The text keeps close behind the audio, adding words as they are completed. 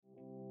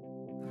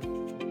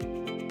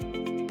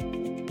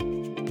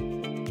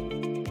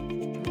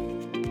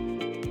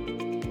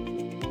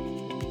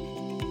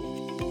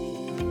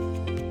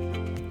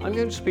I'm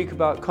going to speak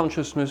about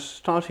consciousness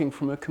starting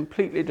from a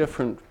completely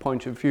different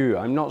point of view.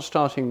 I'm not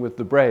starting with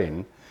the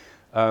brain.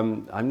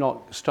 I'm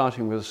not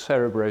starting with a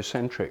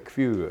cerebrocentric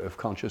view of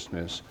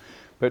consciousness,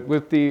 but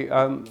with the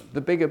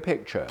bigger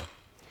picture.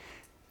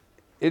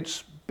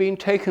 It's been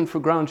taken for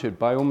granted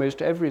by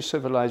almost every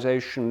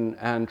civilization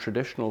and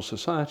traditional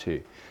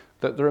society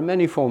that there are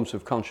many forms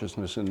of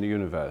consciousness in the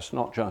universe,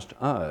 not just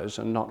ours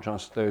and not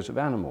just those of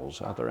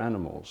animals, other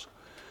animals.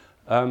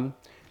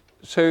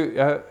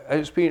 So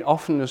it's been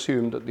often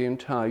assumed that the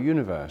entire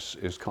universe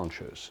is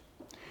conscious.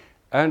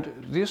 And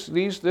this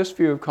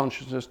view of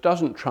consciousness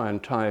doesn't try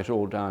and tie it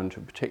all down to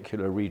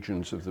particular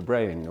regions of the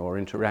brain or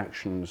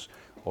interactions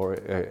or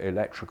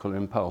electrical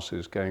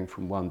impulses going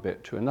from one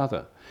bit to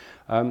another.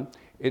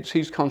 It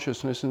sees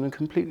consciousness in a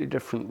completely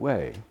different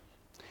way.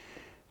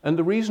 And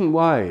the reason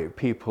why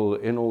people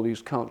in all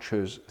these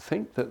cultures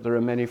think that there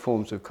are many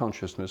forms of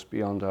consciousness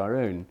beyond our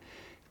own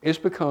is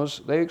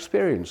because they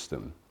experience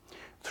them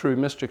through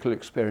mystical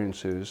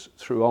experiences,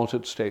 through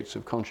altered states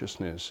of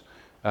consciousness,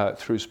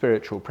 through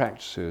spiritual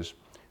practices,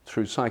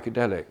 through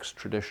psychedelics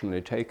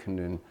traditionally taken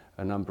in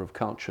a number of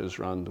cultures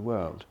around the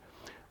world.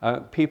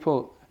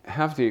 People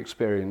have the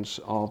experience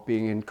of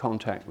being in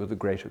contact with a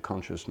greater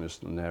consciousness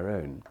than their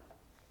own.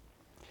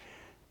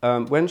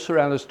 When Sir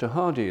Alister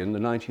Hardy in the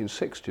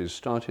 1960s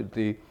started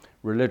the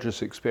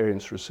Religious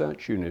Experience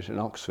Research Unit in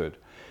Oxford,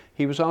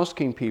 he was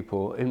asking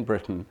people in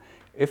Britain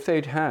if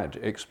they'd had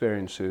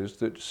experiences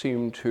that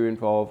seemed to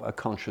involve a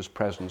conscious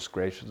presence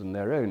greater than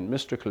their own,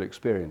 mystical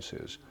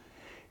experiences.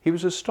 He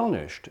was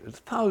astonished.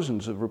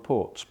 Thousands of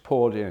reports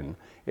poured in.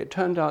 It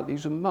turned out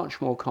these are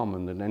much more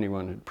common than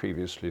anyone had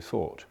previously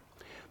thought.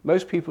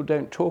 Most people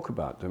don't talk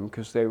about them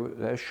because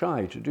they're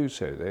shy to do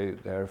so.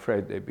 They're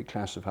afraid they'd be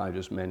classified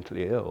as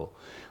mentally ill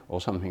or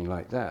something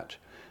like that.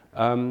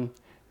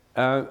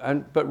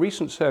 But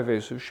recent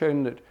surveys have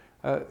shown that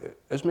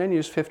as many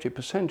as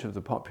 50% of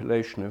the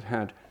population have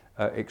had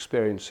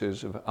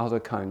experiences of other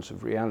kinds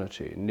of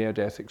reality,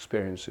 near-death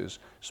experiences,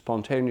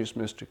 spontaneous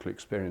mystical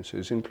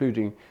experiences,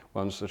 including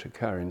ones that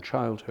occur in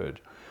childhood,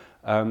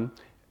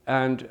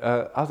 and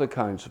other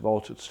kinds of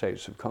altered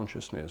states of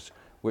consciousness,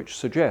 which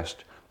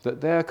suggest that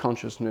their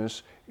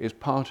consciousness is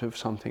part of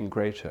something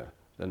greater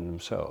than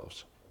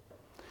themselves.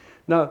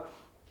 Now,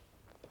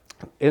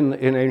 in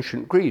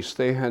ancient Greece,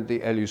 they had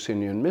the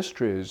Eleusinian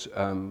mysteries.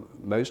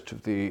 Most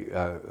of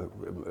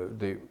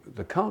the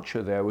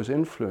culture there was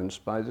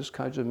influenced by this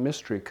kind of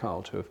mystery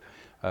cult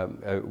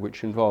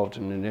which involved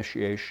an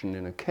initiation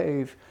in a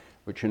cave,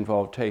 which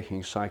involved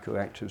taking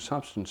psychoactive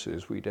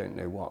substances. We don't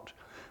know what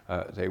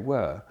they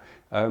were.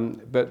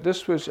 But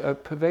this was a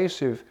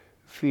pervasive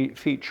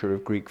feature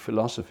of Greek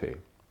philosophy.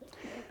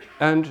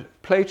 And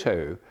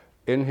Plato,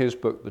 in his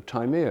book The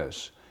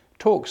Timaeus,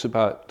 talks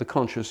about the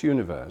conscious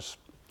universe.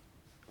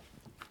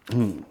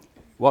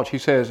 What he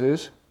says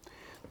is,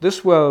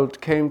 "This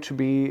world came to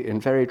be in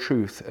very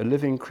truth a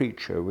living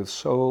creature with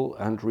soul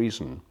and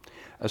reason,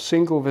 a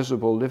single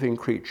visible living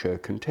creature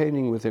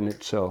containing within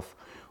itself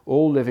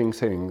all living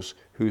things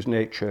whose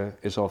nature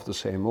is of the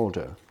same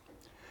order."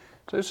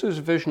 So this is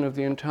a vision of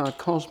the entire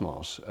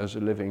cosmos as a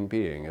living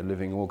being, a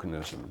living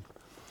organism.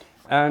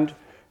 And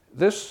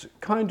this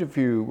kind of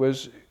view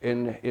was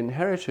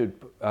inherited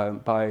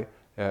by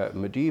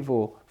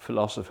medieval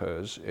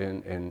philosophers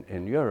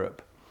in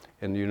Europe,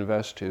 in the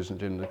universities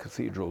and in the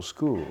cathedral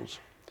schools.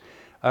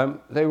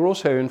 They were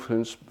also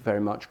influenced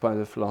very much by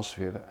the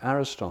philosophy of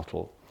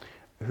Aristotle,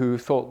 who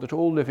thought that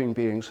all living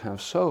beings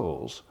have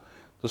souls.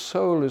 The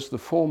soul is the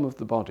form of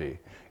the body.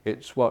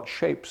 It's what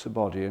shapes a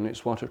body, and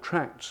it's what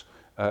attracts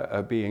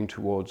a being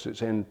towards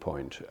its end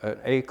point. An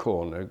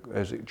acorn,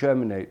 as it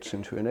germinates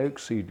into an oak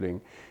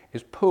seedling,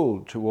 is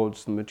pulled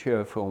towards the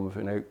mature form of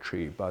an oak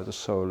tree by the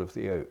soul of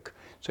the oak.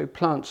 So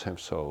plants have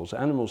souls,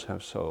 animals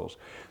have souls,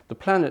 the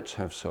planets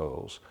have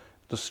souls,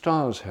 the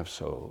stars have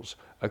souls,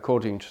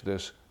 according to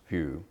this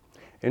view.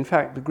 In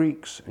fact, the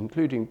Greeks,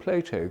 including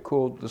Plato,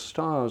 called the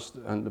stars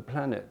and the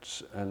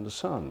planets and the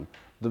sun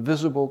the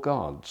visible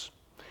gods.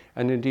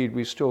 And indeed,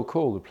 we still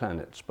call the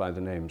planets by the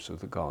names of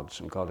the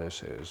gods and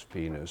goddesses,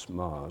 Venus,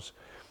 Mars,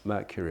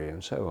 Mercury,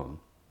 and so on.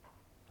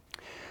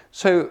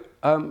 So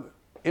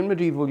in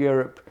medieval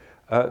Europe,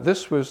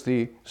 this was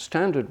the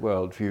standard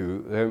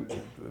worldview.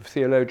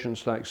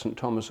 Theologians like St.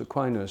 Thomas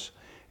Aquinas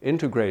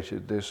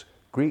integrated this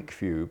Greek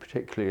view,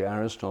 particularly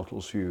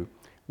Aristotle's view,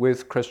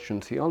 with Christian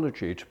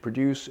theology to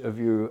produce a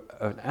view,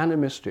 an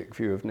animistic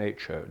view of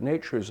nature.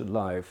 Nature is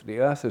alive, the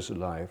earth is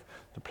alive,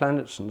 the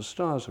planets and the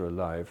stars are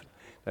alive,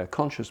 they're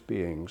conscious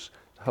beings,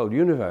 the whole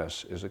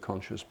universe is a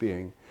conscious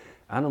being,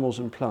 animals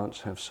and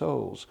plants have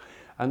souls,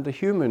 and the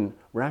human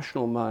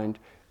rational mind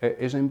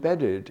is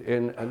embedded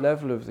in a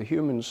level of the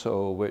human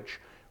soul which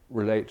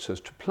relates us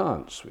to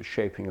plants, with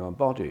shaping our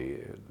body.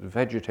 The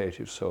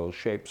vegetative soul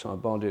shapes our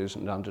bodies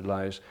and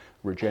underlies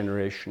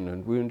regeneration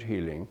and wound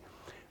healing.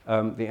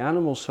 The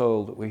animal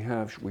soul that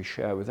we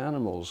share with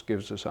animals,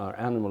 gives us our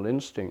animal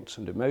instincts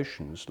and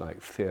emotions like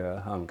fear,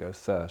 hunger,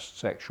 thirst,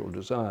 sexual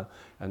desire,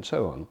 and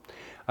so on.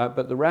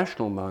 But the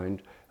rational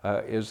mind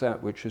is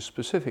that which is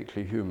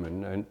specifically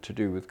human and to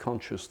do with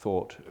conscious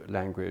thought,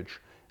 language,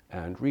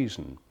 and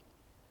reason.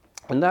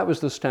 And that was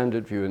the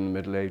standard view in the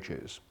Middle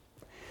Ages.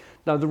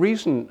 Now, the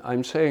reason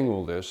I'm saying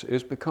all this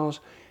is because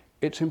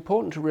it's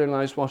important to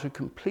realize what a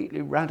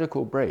completely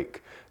radical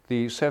break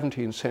the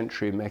 17th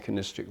century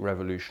mechanistic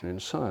revolution in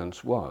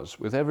science was,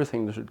 with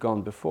everything that had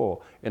gone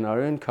before in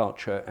our own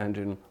culture and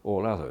in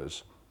all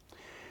others.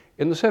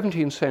 In the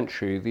 17th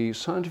century, the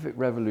scientific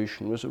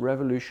revolution was a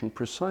revolution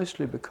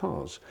precisely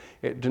because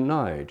it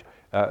denied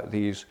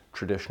these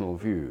traditional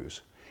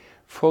views.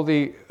 For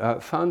the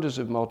founders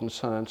of modern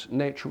science,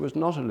 nature was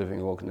not a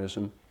living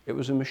organism, it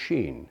was a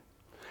machine.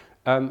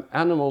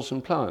 Animals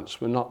and plants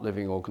were not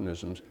living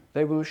organisms,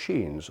 they were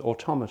machines,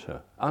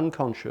 automata,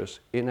 unconscious,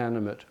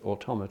 inanimate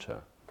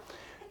automata.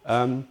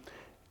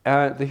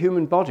 The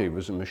human body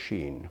was a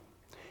machine.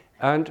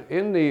 And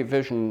in the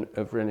vision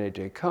of René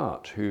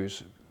Descartes,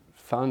 who's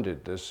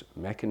founded this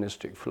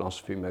mechanistic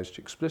philosophy most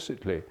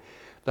explicitly,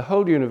 the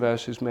whole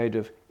universe is made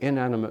of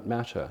inanimate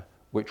matter,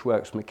 which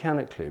works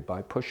mechanically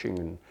by pushing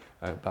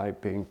and by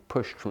being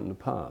pushed from the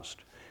past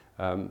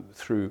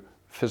through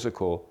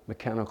physical,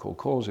 mechanical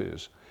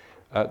causes.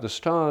 The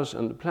stars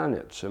and the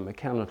planets are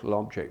mechanical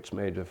objects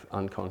made of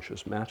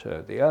unconscious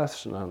matter. The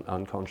Earth's an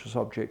unconscious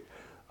object.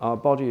 Our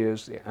body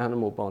is, the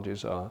animal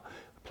bodies are,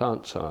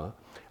 plants are.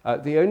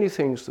 The only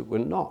things that were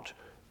not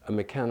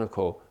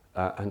mechanical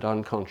and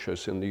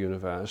unconscious in the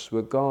universe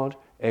were God,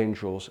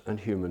 angels, and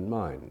human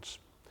minds.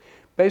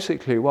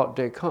 Basically, what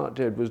Descartes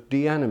did was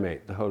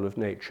deanimate the whole of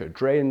nature,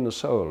 drain the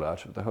soul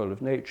out of the whole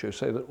of nature,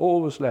 so that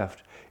all was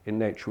left in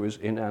nature was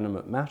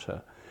inanimate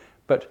matter.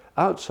 But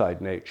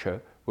outside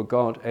nature were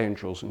God,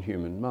 angels, and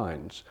human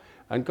minds.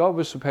 And God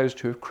was supposed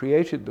to have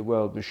created the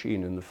world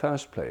machine in the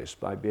first place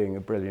by being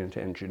a brilliant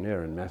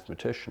engineer and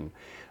mathematician,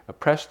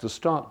 pressed the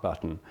start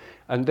button,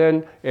 and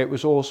then it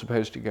was all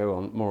supposed to go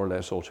on more or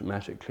less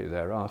automatically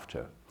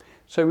thereafter.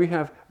 So we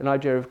have an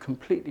idea of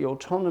completely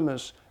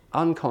autonomous,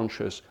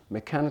 unconscious,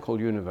 mechanical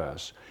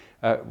universe,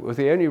 with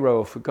the only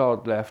role for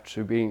God left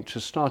to being to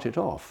start it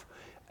off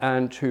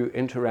and to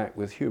interact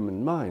with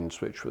human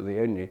minds, which were the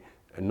only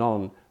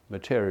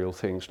non-material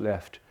things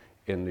left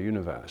in the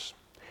universe.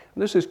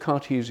 And this is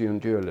Cartesian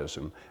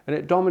dualism, and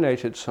it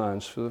dominated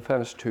science for the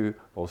first 2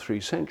 or 3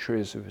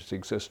 centuries of its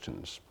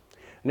existence.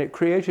 And it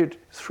created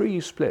 3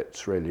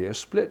 splits, really, a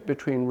split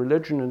between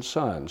religion and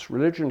science.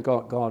 Religion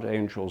got God,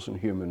 angels, and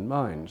human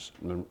minds,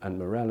 and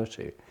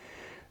morality.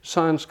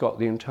 Science got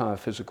the entire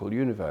physical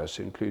universe,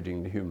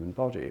 including the human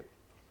body.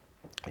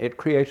 It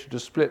created a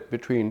split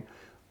between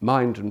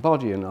mind and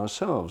body in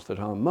ourselves, that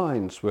our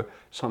minds were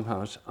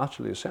somehow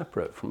utterly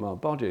separate from our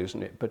bodies,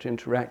 but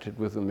interacted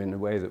with them in a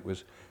way that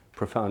was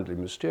profoundly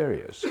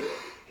mysterious.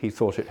 He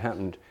thought it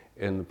happened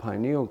in the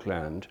pineal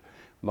gland.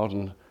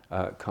 Modern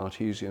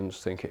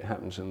Cartesians think it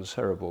happens in the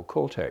cerebral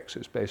cortex.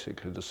 It's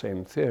basically the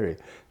same theory,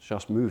 it's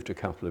just moved a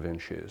couple of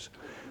inches.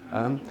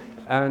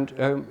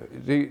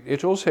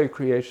 It also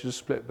created a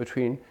split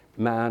between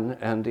man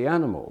and the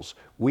animals.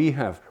 We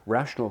have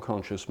rational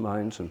conscious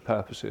minds and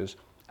purposes.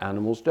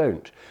 Animals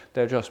don't.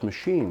 They're just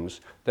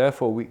machines.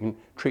 Therefore, we can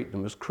treat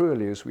them as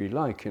cruelly as we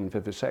like in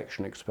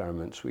vivisection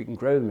experiments. We can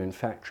grow them in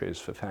factories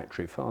for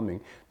factory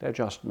farming. They're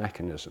just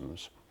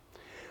mechanisms.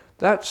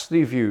 That's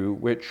the view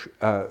which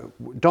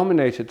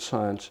dominated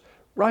science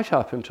right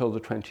up until the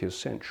 20th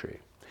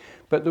century.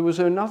 But there was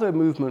another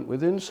movement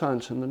within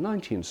science in the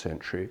 19th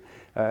century,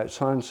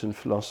 science and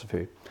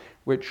philosophy,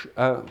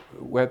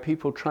 where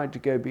people tried to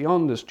go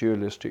beyond this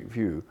dualistic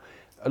view.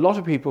 A lot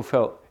of people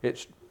felt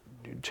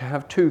to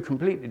have 2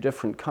 completely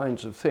different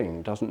kinds of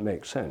thing doesn't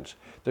make sense.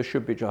 There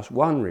should be just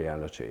one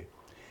reality.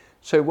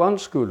 So one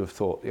school of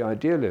thought, the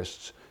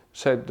idealists,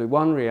 said the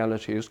one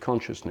reality is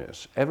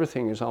consciousness.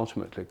 Everything is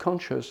ultimately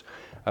conscious.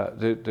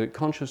 The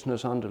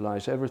consciousness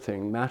underlies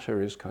everything.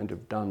 Matter is kind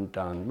of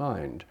done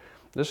mind.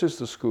 This is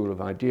the school of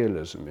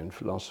idealism in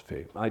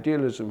philosophy.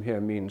 Idealism here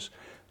means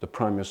the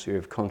primacy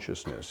of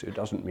consciousness. It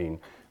doesn't mean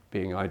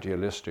being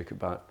idealistic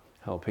about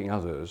helping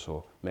others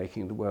or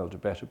making the world a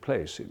better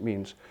place. It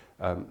means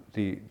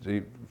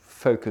the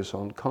focus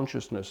on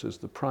consciousness as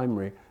the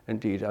primary,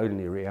 indeed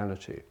only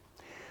reality.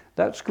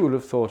 That school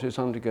of thought is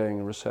undergoing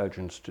a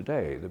resurgence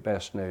today. The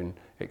best known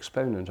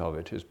exponent of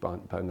it is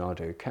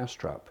Bernardo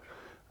Kastrup,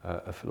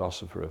 a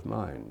philosopher of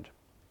mind.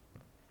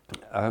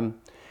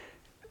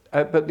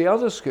 But the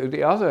other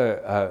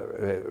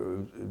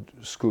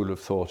school of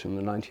thought in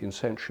the 19th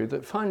century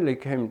that finally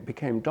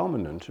became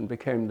dominant and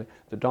became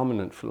the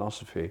dominant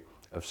philosophy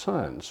of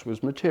science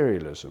was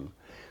materialism.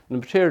 The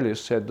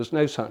materialists said there's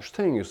no such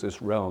thing as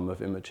this realm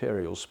of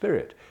immaterial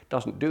spirit. It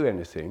doesn't do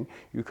anything.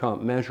 You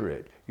can't measure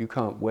it. You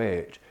can't weigh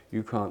it.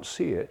 You can't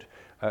see it.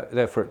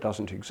 Therefore, it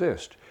doesn't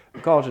exist.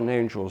 God and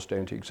angels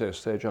don't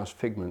exist. They're just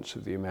figments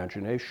of the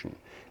imagination.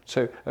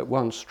 So at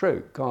one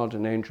stroke, God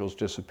and angels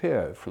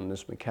disappear from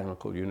this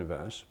mechanical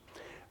universe,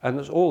 and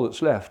all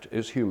that's left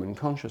is human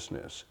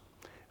consciousness,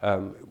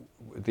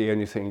 the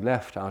only thing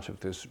left out of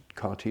this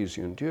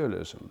Cartesian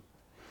dualism.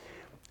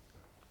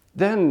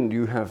 Then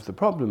you have the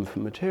problem for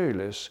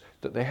materialists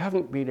that they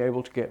haven't been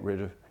able to get rid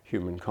of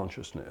human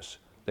consciousness.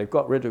 They've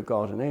got rid of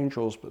God and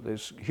angels, but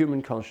this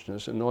human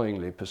consciousness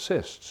annoyingly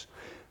persists.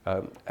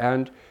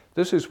 And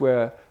this is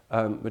where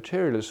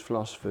materialist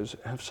philosophers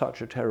have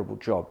such a terrible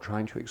job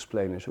trying to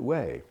explain it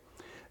away.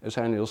 As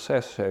Anil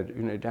Seth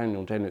said,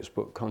 Daniel Dennett's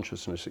book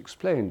Consciousness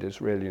Explained is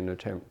really an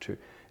attempt to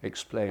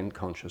explain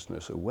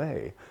consciousness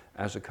away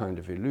as a kind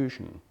of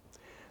illusion.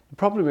 The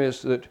problem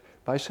is that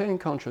by saying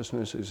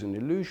consciousness is an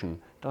illusion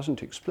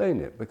doesn't explain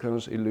it,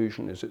 because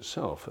illusion is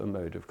itself a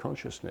mode of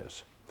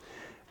consciousness.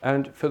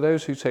 And for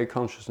those who say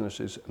consciousness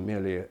is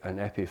merely an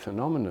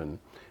epiphenomenon,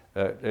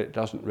 it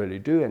doesn't really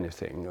do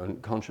anything,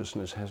 and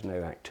consciousness has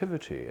no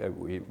activity.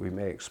 We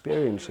may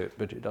experience it,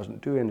 but it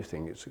doesn't do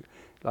anything. It's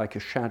like a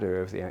shadow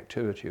of the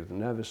activity of the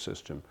nervous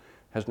system,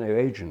 has no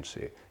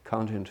agency,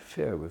 can't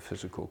interfere with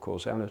physical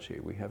causality.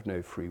 We have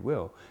no free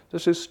will.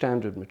 This is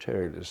standard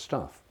materialist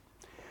stuff.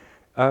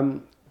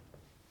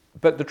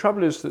 But the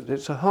trouble is that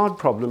it's a hard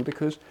problem,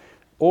 because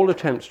all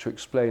attempts to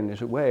explain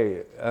it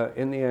away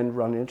in the end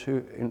run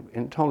into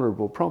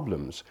intolerable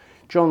problems.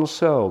 John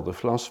Searle, the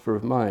philosopher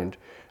of mind,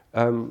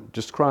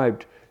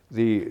 described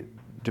the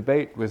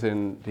debate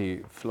within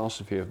the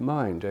philosophy of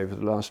mind over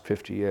the last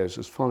 50 years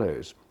as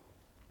follows.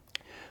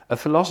 A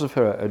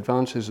philosopher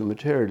advances a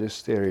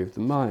materialist theory of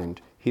the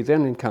mind. He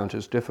then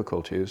encounters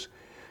difficulties.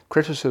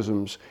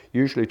 Criticisms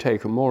usually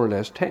take a more or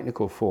less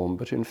technical form,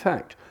 but in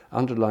fact,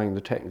 underlying the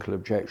technical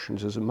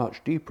objections is a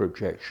much deeper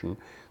objection.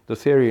 The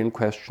theory in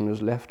question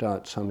has left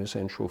out some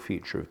essential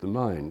feature of the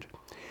mind.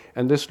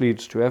 And this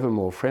leads to ever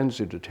more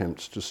frenzied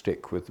attempts to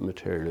stick with the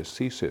materialist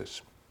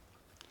thesis.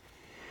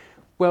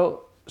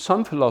 Well,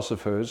 some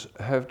philosophers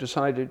have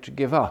decided to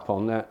give up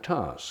on that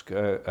task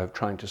of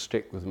trying to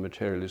stick with the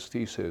materialist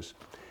thesis.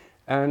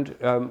 And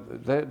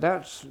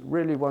that's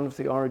really one of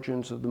the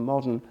origins of the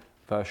modern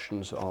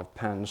versions of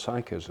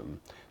panpsychism,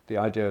 the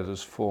idea that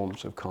there's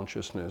forms of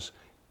consciousness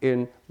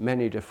in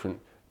many different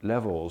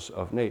levels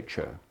of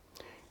nature.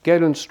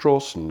 Galen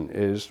Strawson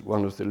is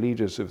one of the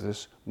leaders of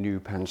this new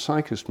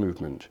panpsychist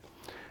movement.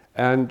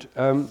 And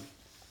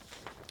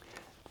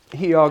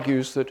he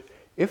argues that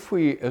if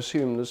we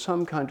assume there's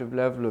some kind of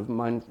level of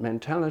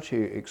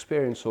mentality,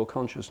 experience, or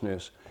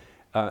consciousness,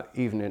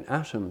 even in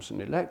atoms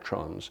and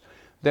electrons,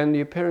 then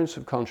the appearance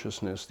of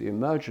consciousness, the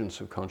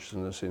emergence of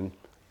consciousness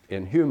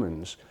in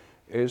humans,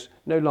 is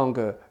no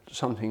longer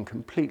something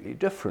completely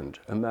different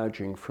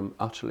emerging from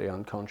utterly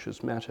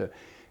unconscious matter.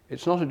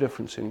 It's not a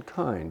difference in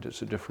kind,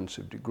 it's a difference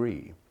of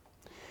degree.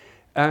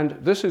 And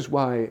this is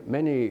why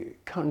many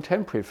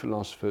contemporary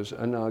philosophers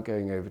are now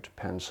going over to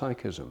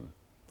panpsychism.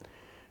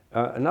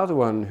 Another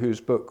one whose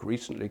book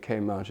recently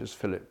came out is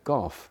Philip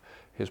Goff.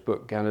 His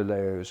book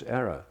Galileo's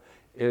Error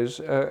is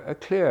a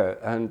clear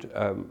and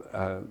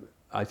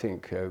I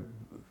think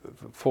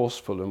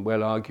forceful and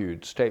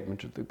well-argued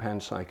statement of the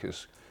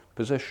panpsychist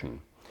position.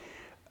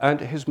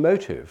 And his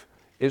motive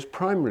is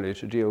primarily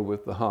to deal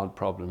with the hard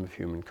problem of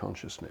human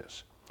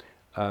consciousness.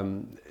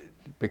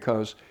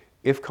 Because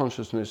if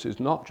consciousness is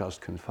not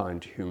just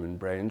confined to human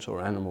brains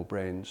or animal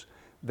brains,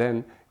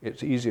 then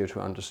it's easier to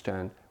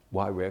understand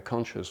why we're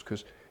conscious,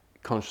 because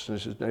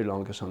consciousness is no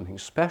longer something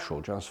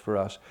special just for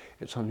us,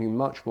 it's something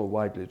much more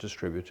widely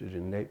distributed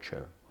in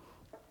nature.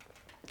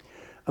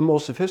 A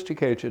more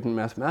sophisticated and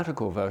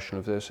mathematical version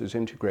of this is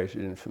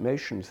integrated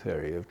information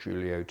theory of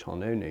Giulio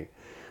Tononi,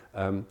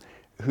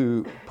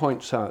 who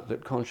points out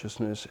that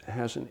consciousness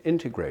has an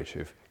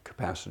integrative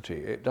capacity.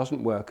 It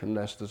doesn't work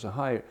unless there's a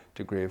high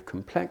degree of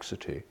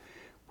complexity,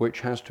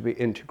 which has to be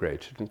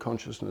integrated, and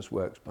consciousness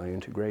works by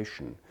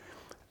integration.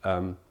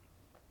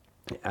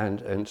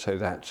 And so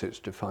that's its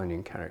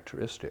defining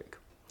characteristic.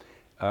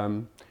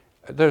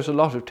 There's a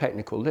lot of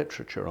technical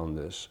literature on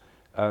this,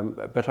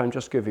 but I'm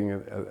just giving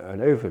an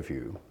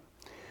overview.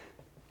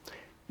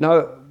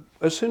 Now,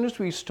 as soon as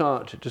we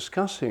start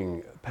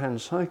discussing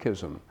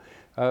panpsychism,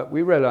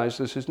 we realize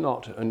this is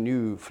not a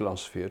new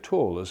philosophy at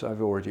all. As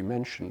I've already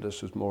mentioned,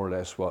 this was more or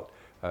less what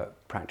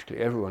practically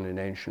everyone in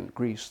ancient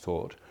Greece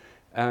thought,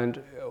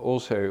 and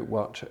also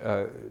what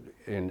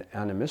in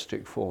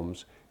animistic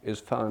forms is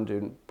found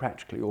in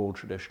practically all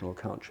traditional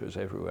cultures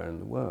everywhere in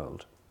the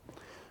world.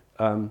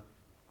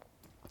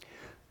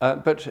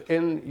 But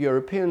in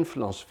European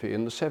philosophy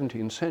in the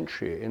 17th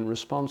century, in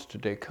response to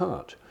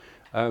Descartes,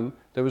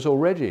 there was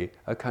already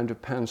a kind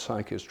of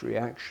panpsychist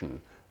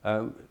reaction.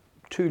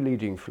 Two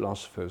leading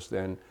philosophers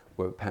then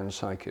were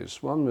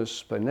panpsychists. One was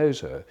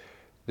Spinoza,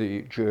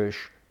 the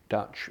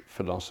Jewish-Dutch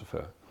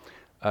philosopher,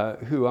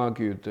 who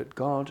argued that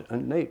God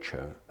and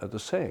nature are the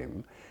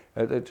same,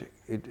 that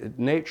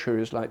nature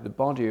is like the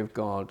body of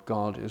God,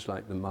 God is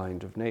like the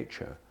mind of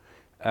nature.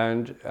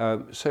 And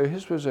so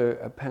his was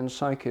a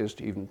panpsychist,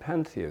 even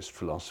pantheist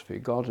philosophy.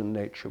 God and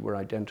nature were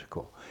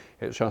identical.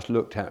 It's just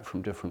looked at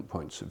from different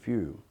points of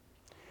view.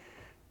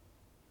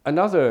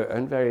 Another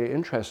and very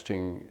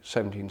interesting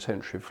 17th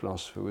century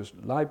philosopher was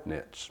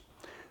Leibniz,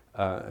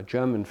 a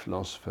German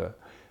philosopher,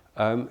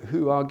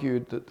 who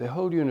argued that the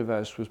whole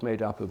universe was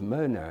made up of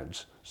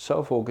monads,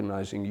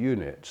 self-organizing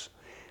units,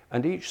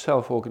 and each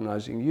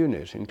self-organizing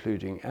unit,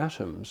 including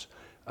atoms,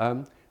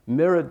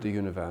 mirrored the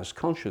universe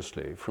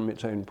consciously from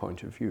its own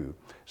point of view.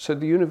 So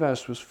the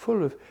universe was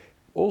full of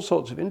all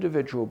sorts of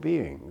individual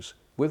beings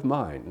with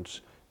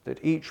minds that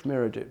each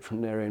mirrored it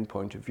from their own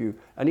point of view,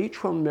 and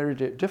each one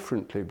mirrored it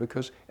differently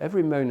because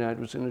every monad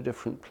was in a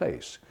different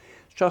place.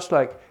 It's just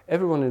like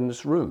everyone in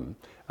this room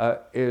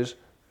is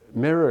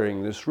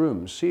mirroring this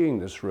room, seeing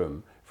this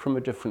room from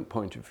a different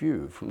point of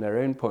view, from their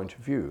own point of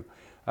view.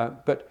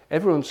 But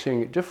everyone's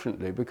seeing it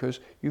differently because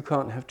you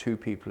can't have two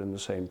people in the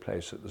same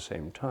place at the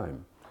same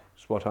time.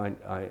 It's what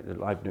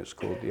Leibniz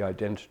called the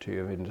identity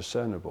of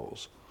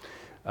indiscernibles.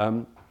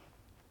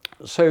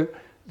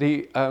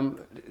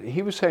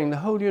 He was saying the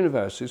whole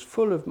universe is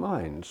full of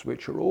minds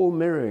which are all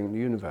mirroring the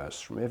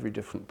universe from every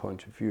different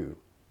point of view.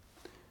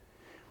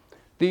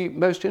 The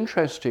most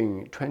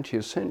interesting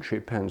 20th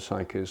century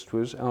panpsychist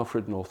was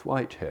Alfred North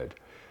Whitehead,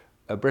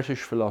 a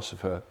British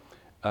philosopher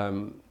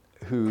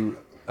who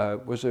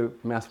was a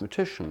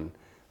mathematician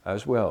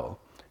as well.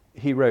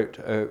 He wrote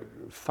a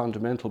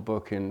fundamental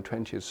book in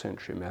 20th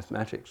century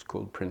mathematics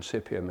called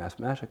Principia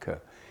Mathematica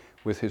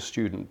with his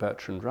student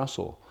Bertrand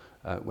Russell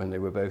when they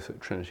were both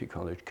at Trinity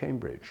College,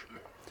 Cambridge.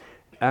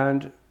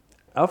 And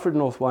Alfred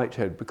North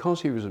Whitehead,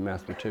 because he was a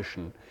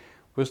mathematician,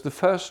 was the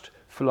first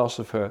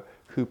philosopher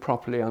who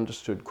properly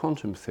understood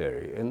quantum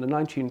theory. In the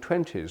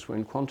 1920s,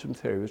 when quantum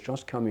theory was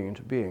just coming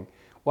into being,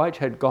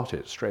 Whitehead got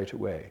it straight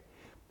away.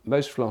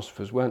 Most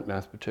philosophers weren't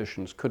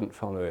mathematicians, couldn't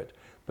follow it,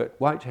 but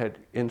Whitehead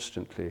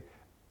instantly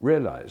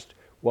realized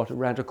what a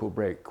radical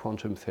break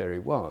quantum theory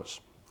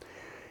was.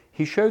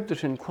 He showed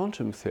that in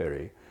quantum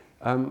theory,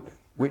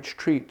 which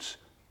treats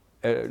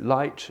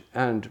light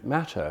and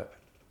matter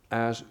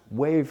as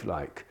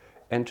wave-like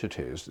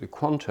entities, the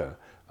quanta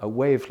are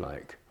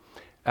wave-like.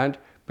 And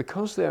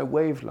because they're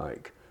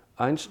wave-like,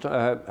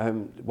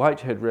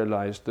 Whitehead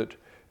realized that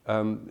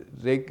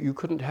you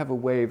couldn't have a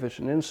wave at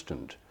an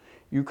instant.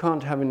 You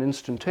can't have an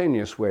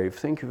instantaneous wave.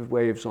 Think of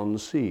waves on the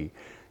sea.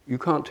 You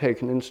can't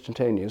take an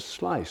instantaneous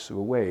slice of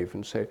a wave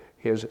and say,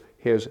 here's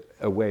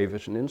a wave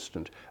at an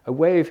instant. A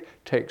wave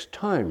takes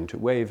time to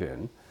wave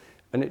in,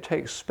 and it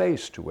takes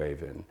space to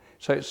wave in.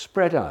 So it's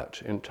spread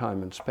out in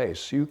time and space.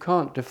 So you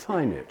can't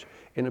define it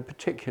in a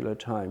particular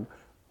time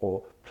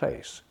or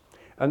place.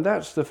 And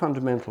that's the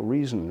fundamental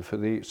reason for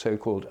the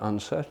so-called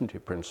uncertainty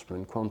principle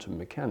in quantum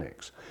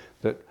mechanics,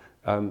 that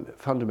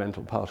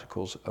fundamental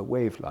particles are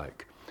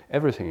wave-like.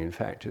 Everything, in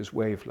fact, is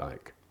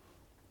wave-like.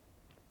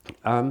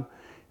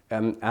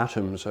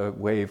 Atoms are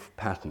wave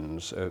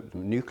patterns. The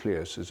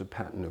nucleus is a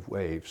pattern of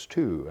waves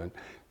too, and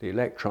the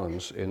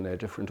electrons in their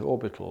different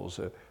orbitals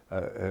are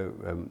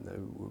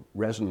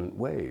resonant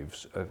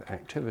waves of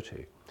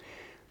activity.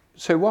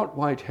 So what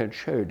Whitehead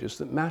showed is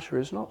that matter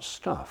is not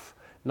stuff.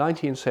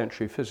 19th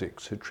century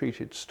physics had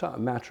treated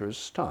matter as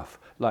stuff,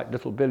 like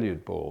little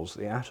billiard balls.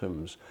 The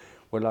atoms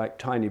were like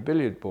tiny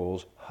billiard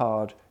balls,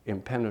 hard,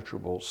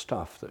 impenetrable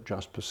stuff that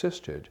just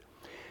persisted.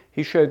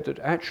 He showed that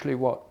actually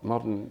what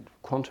modern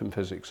quantum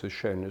physics has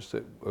shown is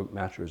that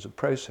matter is a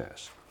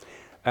process.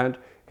 And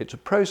it's a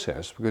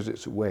process because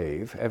it's a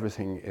wave.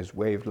 Everything is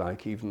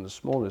wave-like, even the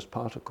smallest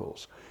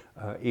particles,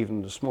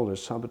 even the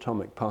smallest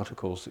subatomic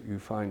particles that you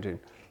find in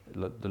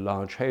the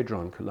Large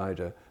Hadron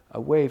Collider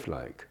are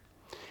wave-like.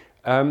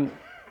 And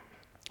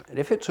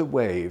if it's a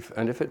wave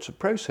and if it's a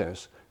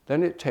process,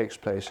 then it takes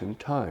place in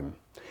time.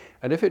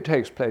 And if it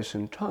takes place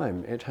in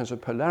time, it has a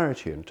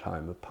polarity in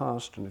time, a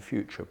past and a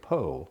future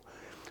pole.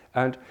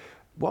 And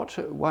what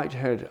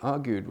Whitehead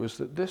argued was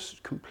that this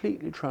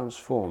completely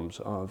transforms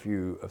our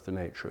view of the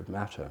nature of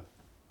matter.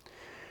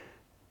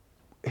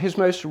 His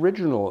most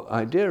original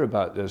idea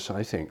about this,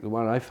 I think, the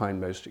one I find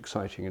most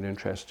exciting and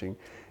interesting,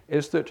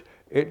 is that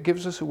it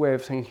gives us a way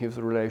of thinking of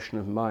the relation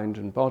of mind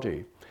and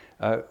body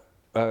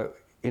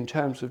in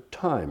terms of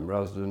time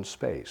rather than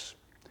space.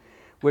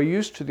 We're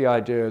used to the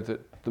idea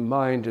that the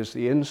mind is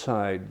the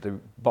inside, the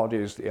body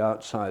is the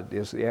outside,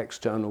 there's the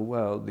external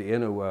world, the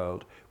inner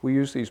world. We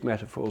use these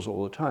metaphors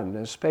all the time.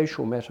 They're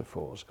spatial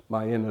metaphors,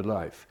 my inner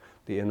life,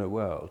 the inner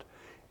world,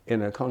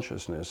 inner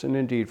consciousness. And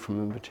indeed, from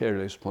a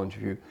materialist point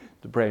of view,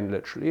 the brain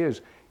literally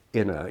is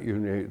inner. You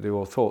know,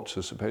 your thoughts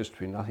are supposed to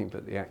be nothing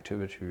but the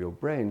activity of your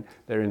brain.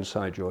 They're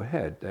inside your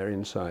head, they're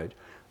inside,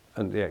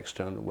 and the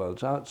external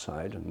world's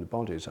outside, and the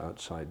body's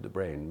outside the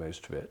brain,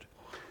 most of it.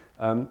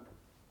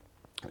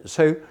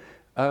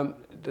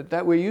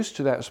 That we're used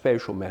to that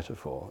spatial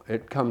metaphor.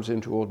 It comes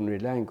into ordinary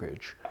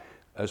language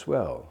as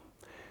well.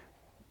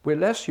 We're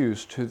less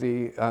used to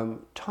the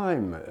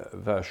time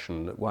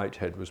version that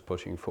Whitehead was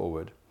putting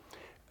forward.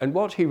 And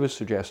what he was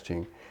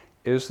suggesting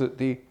is that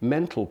the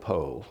mental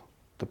pole,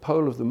 the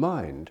pole of the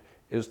mind,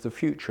 is the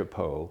future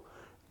pole.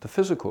 The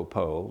physical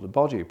pole, the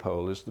body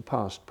pole, is the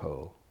past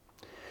pole.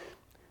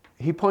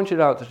 He pointed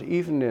out that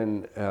even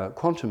in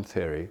quantum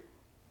theory,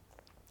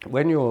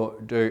 when you're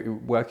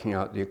working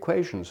out the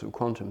equations of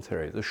quantum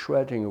theory, the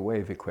Schrödinger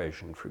wave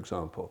equation, for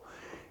example,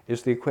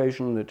 is the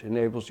equation that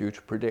enables you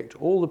to predict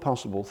all the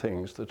possible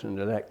things that an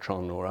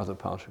electron or other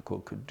particle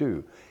could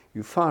do.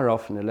 You fire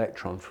off an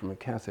electron from a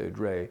cathode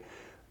ray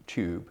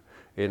tube,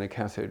 in a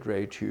cathode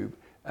ray tube,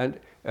 And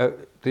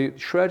the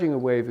Schrödinger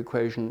wave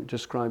equation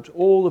describes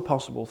all the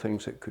possible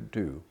things it could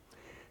do.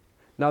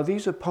 Now,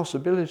 these are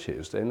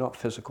possibilities, they're not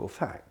physical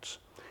facts.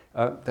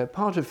 They're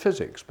part of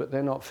physics, but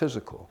they're not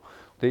physical.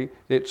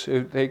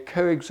 They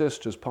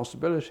coexist as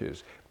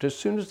possibilities, but as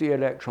soon as the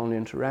electron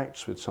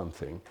interacts with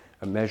something,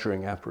 a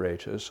measuring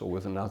apparatus or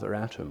with another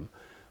atom,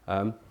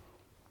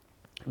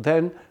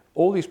 then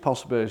all these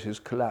possibilities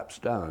collapse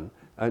down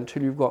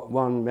until you've got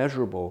one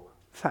measurable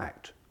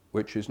fact,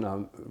 which is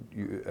now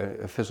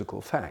a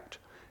physical fact.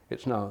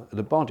 It's now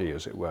the body,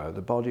 as it were.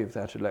 The body of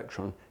that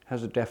electron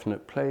has a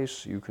definite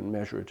place. You can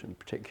measure it in a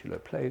particular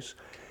place.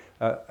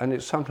 And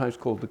it's sometimes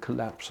called the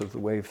collapse of the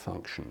wave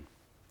function.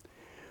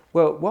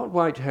 Well, what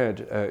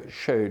Whitehead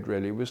showed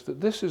really was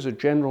that this is a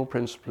general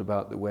principle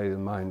about the way the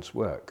minds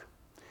work.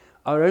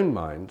 Our own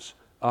minds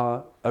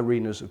are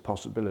arenas of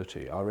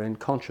possibility, our own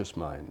conscious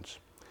minds.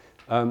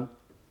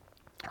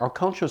 Our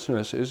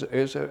consciousness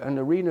is an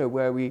arena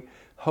where we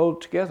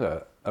hold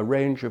together a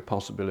range of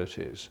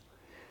possibilities.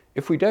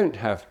 If we don't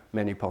have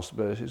many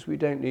possibilities, we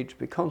don't need to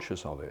be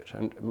conscious of it.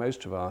 And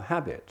most of our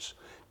habits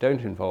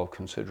don't involve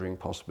considering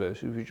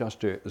possibilities. We just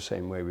do it the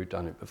same way we've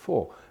done it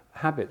before.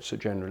 Habits are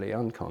generally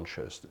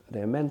unconscious.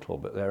 They're mental,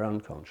 but they're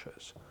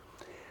unconscious.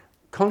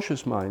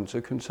 Conscious minds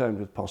are concerned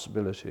with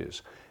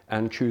possibilities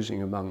and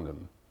choosing among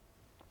them.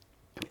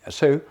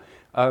 So,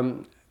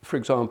 for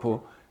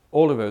example,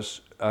 all of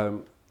us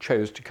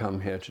chose to come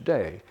here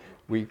today.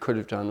 We could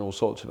have done all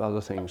sorts of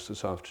other things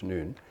this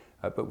afternoon,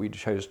 but we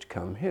chose to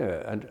come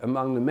here. And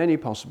among the many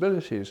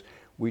possibilities,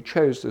 we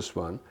chose this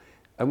one,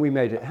 and we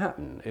made it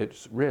happen.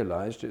 It's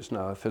realized it's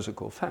now a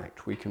physical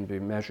fact. We can be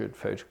measured,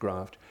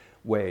 photographed,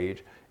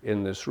 weighed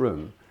in this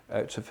room.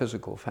 It's a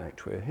physical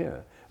fact we're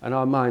here. And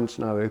our mind's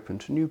now open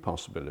to new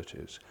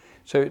possibilities.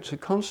 So it's a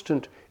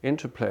constant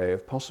interplay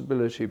of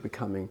possibility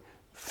becoming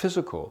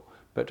physical,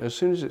 but as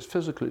soon as it's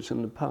physical, it's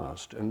in the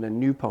past, and then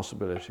new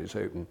possibilities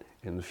open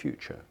in the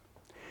future.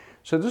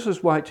 So this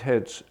is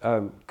Whitehead's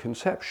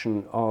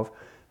conception of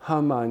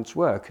how minds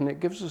work, and it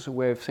gives us a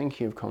way of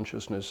thinking of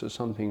consciousness as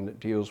something that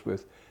deals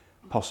with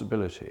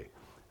possibility.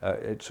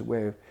 It's a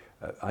way of,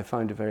 I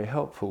find a very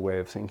helpful way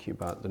of thinking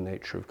about the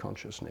nature of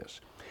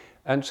consciousness.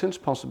 And since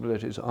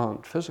possibilities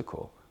aren't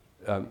physical,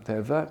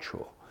 they're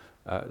virtual.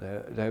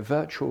 They're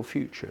virtual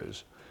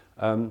futures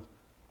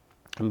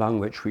among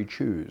which we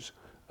choose.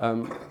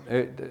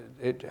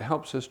 It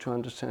helps us to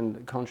understand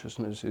that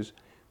consciousness is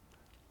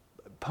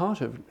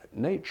part of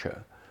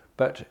nature,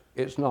 but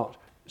it's not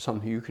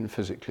something you can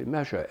physically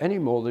measure, any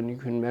more than you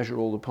can measure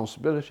all the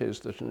possibilities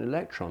that an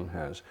electron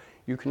has.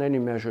 You can only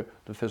measure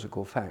the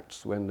physical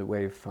facts when the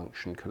wave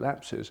function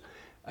collapses,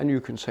 and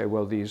you can say,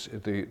 well, the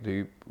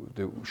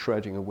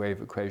Schrödinger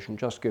wave equation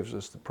just gives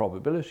us the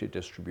probability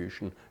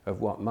distribution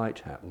of what might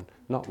happen,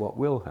 not what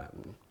will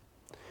happen.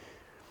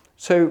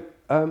 So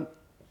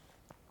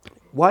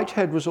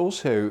Whitehead was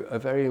also a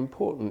very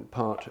important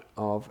part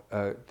of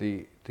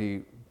the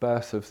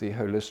birth of the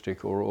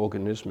holistic or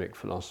organismic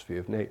philosophy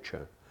of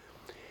nature.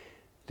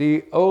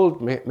 The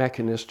old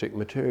mechanistic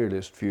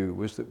materialist view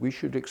was that we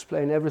should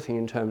explain everything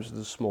in terms of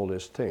the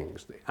smallest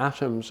things. The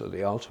atoms are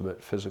the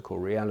ultimate physical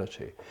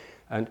reality,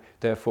 and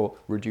therefore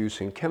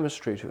reducing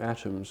chemistry to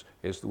atoms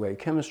is the way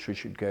chemistry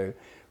should go.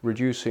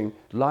 Reducing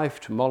life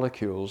to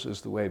molecules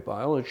is the way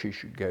biology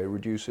should go.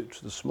 Reduce it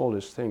to the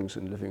smallest things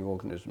in living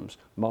organisms,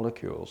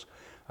 molecules.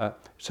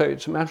 So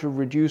it's a matter of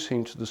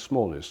reducing to the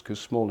smallest, because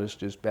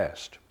smallest is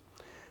best.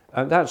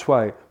 And that's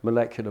why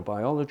molecular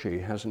biology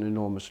has an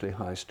enormously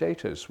high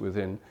status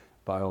within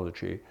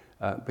biology,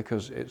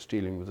 because it's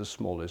dealing with the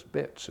smallest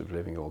bits of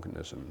living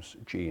organisms,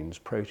 genes,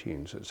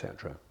 proteins,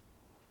 etc.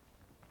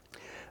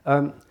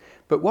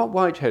 But what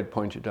Whitehead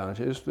pointed out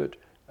is that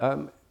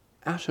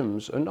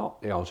atoms are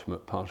not the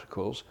ultimate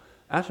particles.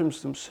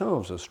 Atoms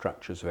themselves are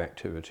structures of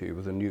activity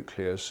with a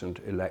nucleus and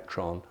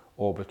electron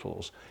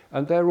orbitals,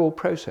 and they're all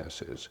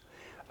processes.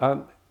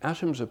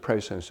 Atoms are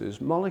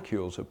processes,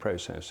 molecules are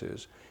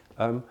processes,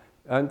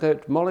 and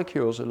that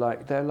molecules are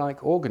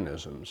like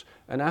organisms.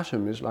 An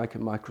atom is like a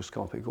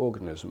microscopic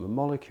organism. A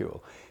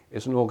molecule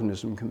is an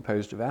organism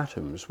composed of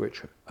atoms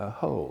which are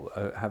whole,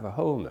 have a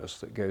wholeness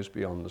that goes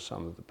beyond the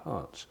sum of the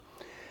parts.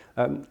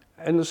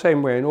 In the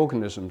same way, in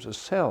organisms, a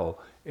cell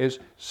is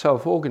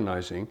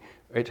self-organizing.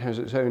 It has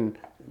its own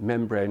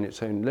membrane,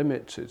 its own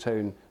limits, its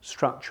own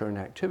structure and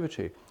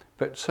activity.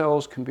 But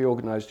cells can be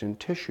organized in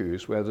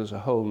tissues where there's a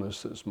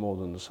wholeness that's more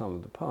than the sum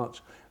of the parts.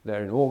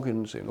 They're in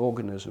organs, in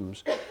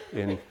organisms,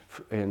 in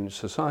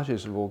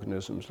societies of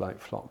organisms like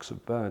flocks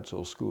of birds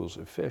or schools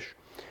of fish,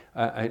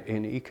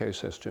 in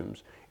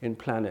ecosystems, in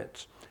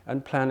planets.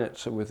 And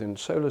planets are within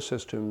solar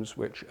systems,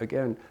 which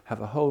again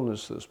have a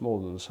wholeness that's more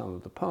than the sum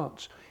of the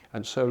parts,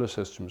 and solar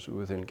systems are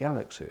within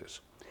galaxies.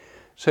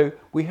 So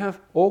we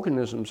have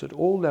organisms at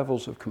all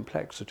levels of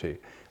complexity,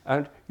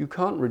 and you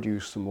can't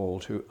reduce them all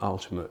to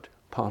ultimate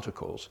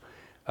particles.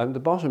 And the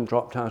bottom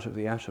dropped out of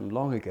the atom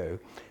long ago,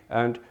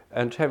 and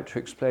attempt to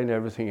explain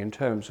everything in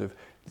terms of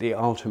the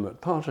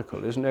ultimate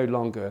particle is no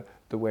longer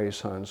the way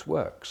science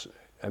works.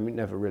 I mean, it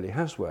never really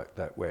has worked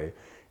that way.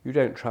 You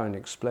don't try and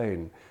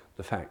explain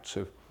the facts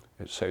of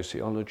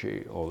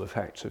sociology or the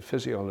facts of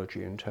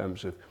physiology in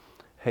terms of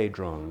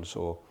hadrons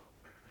or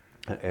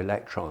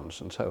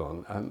electrons and so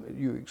on.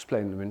 You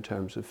explain them in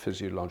terms of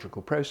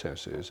physiological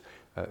processes.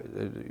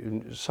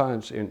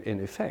 Science,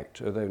 in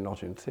effect, although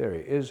not in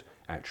theory, is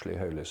actually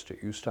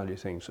holistic. You study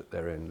things at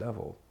their own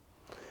level.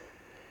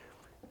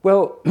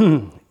 Well,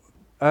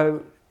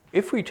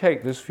 if we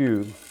take this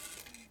view,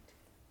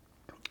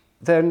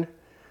 then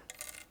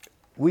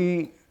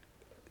we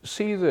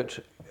see that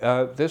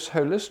this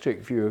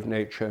holistic view of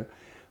nature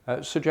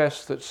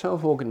suggests that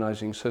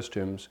self-organizing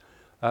systems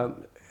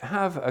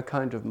have a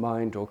kind of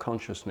mind or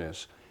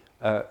consciousness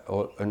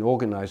or an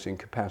organizing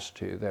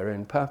capacity, their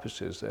own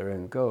purposes, their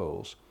own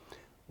goals,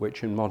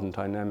 which in modern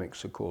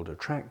dynamics are called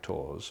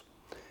attractors.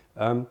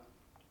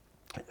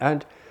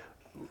 And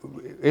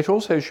it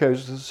also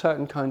shows that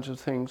certain kinds of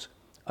things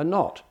are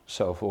not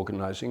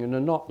self-organizing and are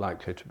not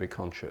likely to be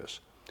conscious.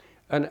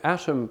 An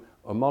atom,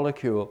 a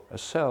molecule, a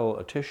cell,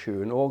 a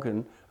tissue, an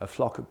organ, a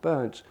flock of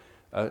birds,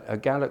 a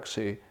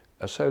galaxy,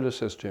 a solar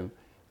system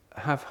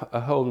have a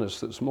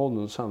wholeness that's more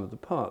than the sum of the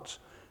parts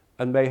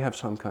and may have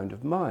some kind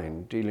of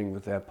mind dealing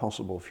with their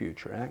possible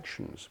future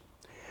actions.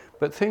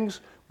 But things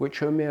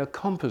which are mere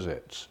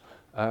composites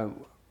are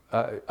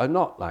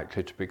not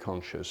likely to be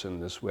conscious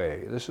in this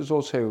way. This is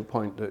also a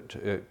point that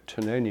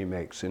Tononi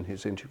makes in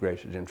his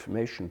integrated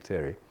information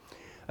theory.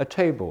 A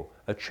table,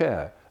 a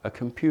chair, a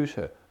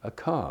computer, a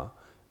car,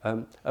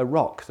 a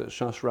rock that's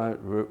just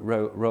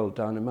rolled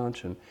down a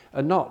mountain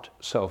are not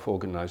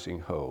self-organizing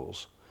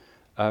wholes.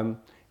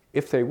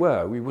 If they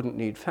were, we wouldn't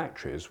need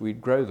factories. We'd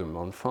grow them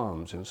on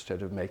farms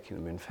instead of making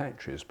them in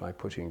factories by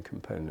putting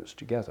components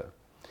together.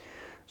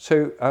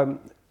 So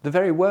the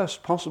very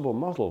worst possible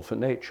model for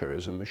nature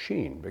is a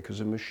machine,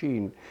 because a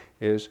machine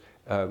is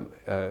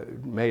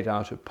made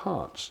out of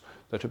parts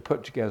that are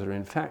put together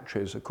in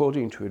factories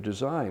according to a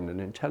design, an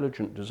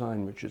intelligent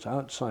design which is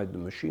outside the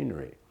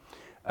machinery,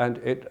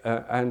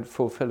 and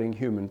fulfilling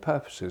human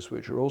purposes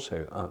which are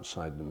also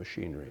outside the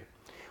machinery.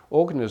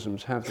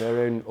 Organisms have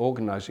their own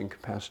organizing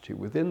capacity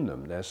within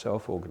them. They're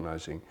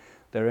self-organizing,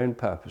 their own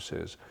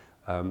purposes.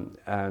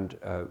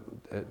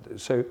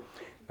 So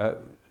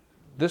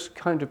this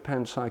kind of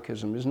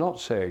panpsychism is not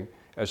saying,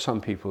 as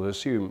some people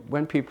assume,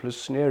 when people are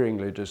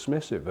sneeringly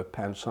dismissive of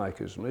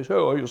panpsychism, they say,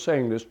 oh, you're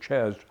saying this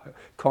chair's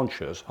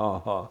conscious, ha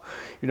ha.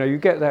 You know, you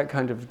get that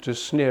kind of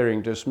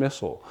sneering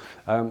dismissal.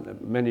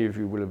 Many of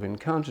you will have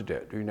encountered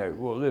it. You know,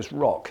 well, this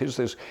rock, is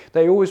this...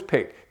 They always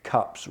pick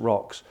cups,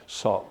 rocks,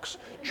 socks,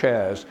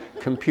 chairs,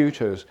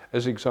 computers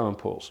as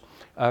examples,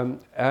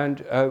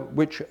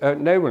 which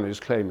no one is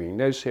claiming,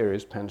 no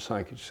serious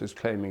panpsychist is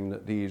claiming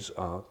that these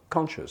are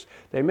conscious.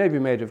 They may be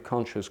made of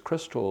conscious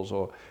crystals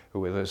or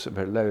with a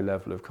very low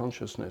level of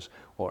consciousness,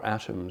 or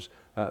atoms,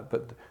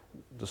 but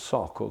the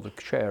sock or the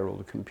chair or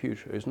the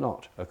computer is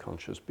not a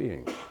conscious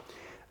being.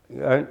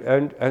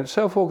 And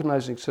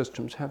self-organizing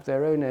systems have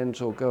their own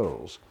ends or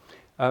goals.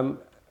 And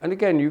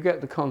again, you get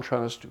the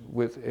contrast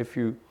with if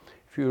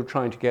you're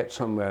trying to get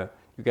somewhere,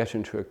 you get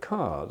into a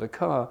car. The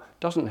car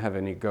doesn't have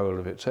any goal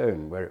of its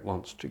own where it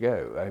wants to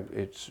go.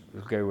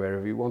 It'll go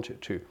wherever you want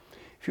it to.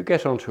 If you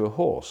get onto a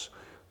horse,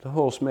 the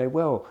horse may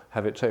well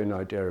have its own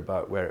idea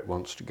about where it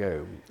wants to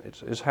go.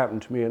 It's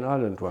happened to me in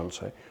Ireland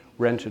once. I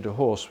rented a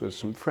horse with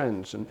some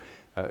friends, and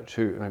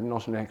I'm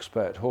not an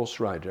expert horse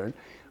rider, and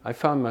I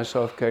found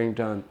myself going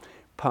down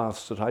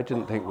paths that I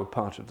didn't think were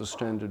part of the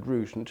standard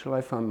route until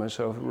I found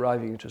myself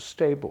arriving at a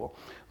stable.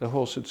 The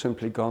horse had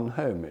simply gone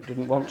home. It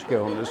didn't want to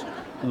go on this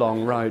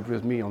long ride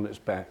with me on its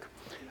back.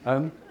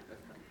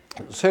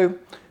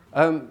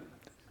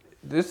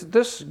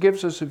 This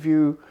gives us a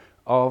view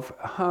of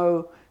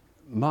how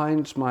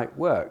minds might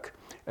work.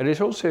 And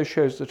it also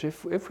shows that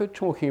if we're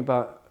talking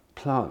about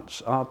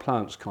plants, are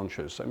plants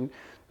conscious? I mean,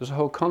 there's a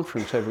whole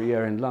conference every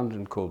year in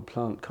London called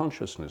Plant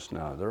Consciousness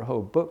now. There are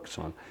whole books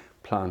on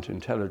plant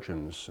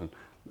intelligence and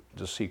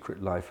the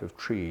secret life of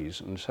trees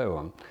and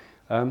so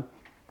on.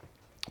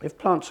 If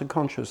plants are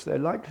conscious, they're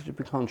likely to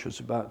be conscious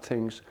about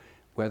things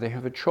where they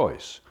have a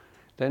choice.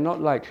 They're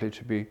not likely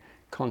to be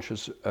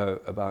conscious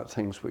about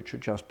things which are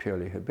just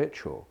purely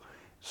habitual.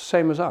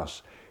 Same as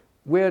us.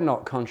 We're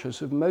not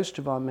conscious of most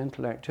of our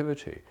mental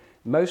activity.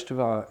 Most of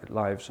our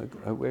lives,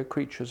 we're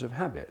creatures of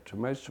habit.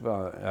 Most of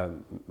our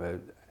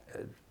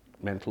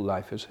mental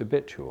life is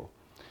habitual.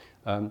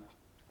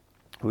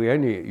 We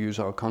only use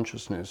our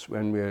consciousness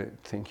when we're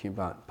thinking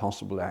about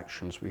possible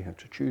actions we have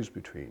to choose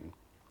between.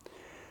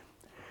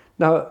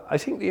 Now, I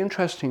think the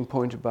interesting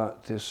point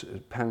about this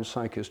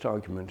panpsychist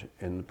argument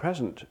in the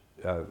present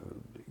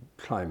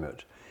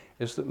climate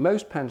is that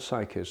most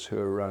panpsychists who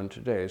are around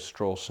today,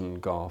 Strawson,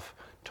 Goff,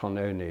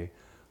 Tononi,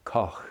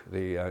 Koch,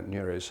 the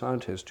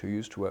neuroscientist who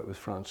used to work with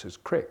Francis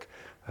Crick,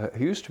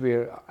 who used to be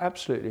an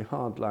absolutely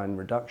hardline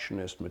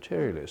reductionist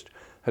materialist,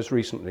 has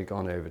recently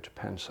gone over to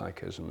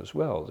panpsychism as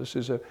well. This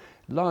is a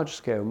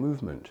large-scale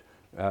movement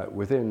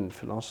within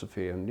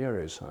philosophy and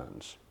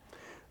neuroscience.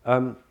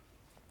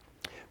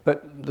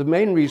 But the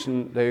main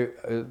reason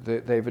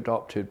they've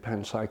adopted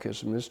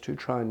panpsychism is to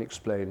try and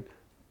explain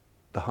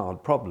the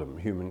hard problem,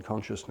 human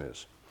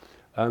consciousness.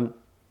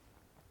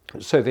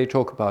 So they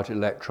talk about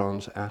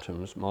electrons,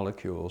 atoms,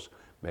 molecules,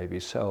 maybe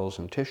cells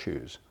and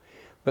tissues,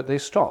 but they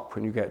stop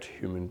when you get to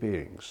human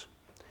beings.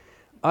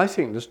 I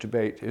think this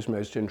debate is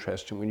most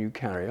interesting when you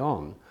carry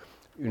on,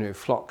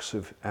 flocks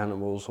of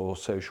animals or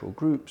social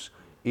groups,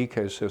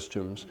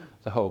 ecosystems,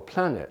 the whole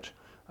planet.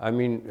 I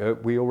mean,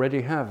 we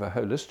already have a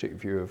holistic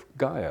view of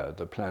Gaia,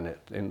 the planet,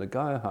 in the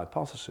Gaia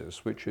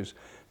hypothesis, which is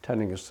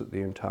telling us that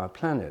the entire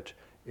planet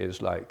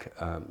is like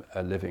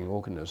a living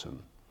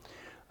organism.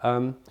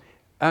 And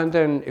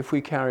then if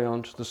we carry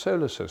on to the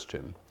solar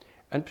system,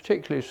 and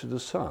particularly to the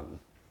sun,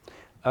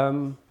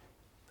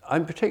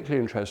 I'm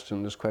particularly interested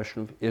in this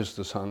question of, is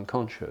the sun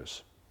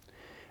conscious?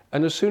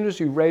 And as soon as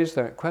you raise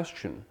that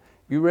question,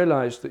 you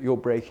realize that you're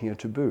breaking a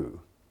taboo.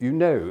 You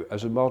know,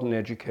 as a modern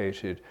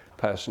educated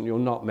person, you're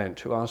not meant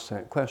to ask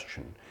that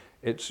question.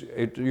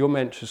 You're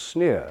meant to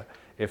sneer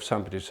if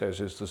somebody says,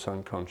 is the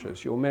sun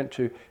conscious? You're meant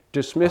to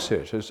dismiss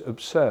it as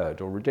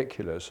absurd or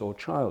ridiculous or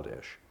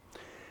childish.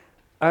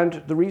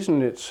 And the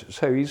reason it's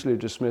so easily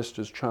dismissed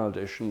as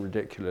childish and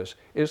ridiculous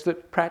is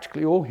that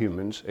practically all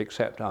humans,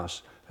 except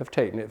us, have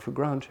taken it for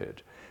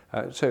granted.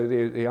 So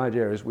the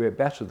idea is we're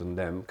better than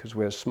them because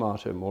we're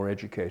smarter, more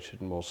educated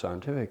and more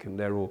scientific, and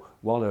they're all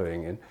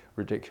wallowing in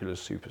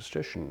ridiculous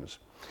superstitions.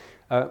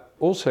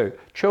 Also,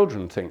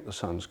 children think the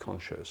sun's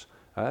conscious.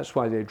 That's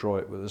why they draw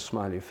it with a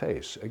smiley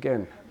face.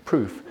 Again,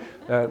 proof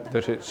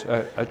that it's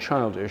a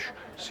childish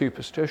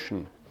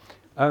superstition.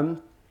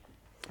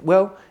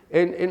 Well,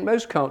 in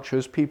most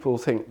cultures, people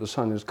think the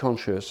sun is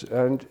conscious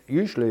and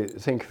usually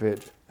think of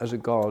it as a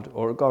god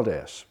or a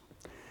goddess.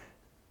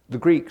 The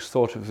Greeks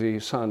thought of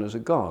the sun as a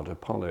god,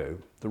 Apollo,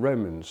 the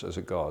Romans as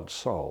a god,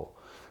 Sol.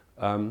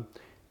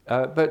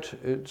 But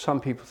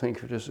some people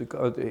think of it as a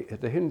god,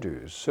 the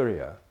Hindus,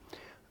 Surya.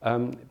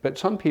 But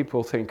some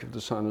people think of the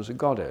sun as a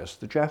goddess.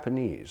 The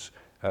Japanese,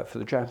 for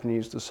the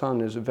Japanese, the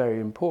sun is a very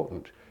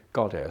important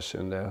goddess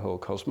in their whole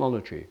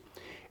cosmology.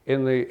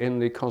 In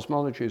the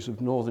cosmologies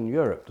of Northern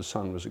Europe, the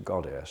sun was a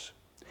goddess.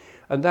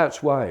 And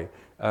that's why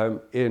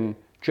in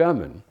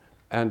German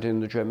and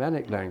in the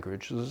Germanic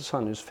language, the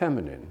sun is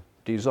feminine,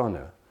 die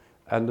Sonne,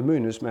 and the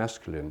moon is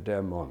masculine,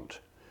 der Mond.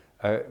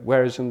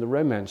 Whereas in the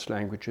Romance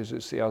languages,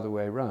 it's the other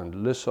way around.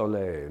 Le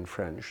soleil in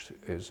French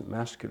is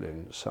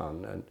masculine,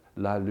 sun, and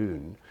la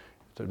lune,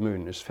 the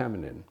moon, is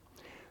feminine.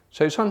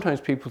 So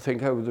sometimes people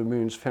think, oh, the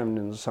moon's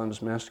feminine, the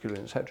sun's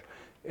masculine, etc.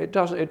 It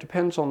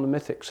depends on the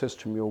mythic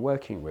system you're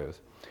working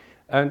with.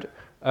 And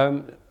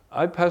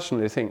I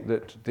personally think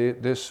that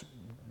this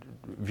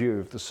view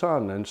of the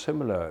sun and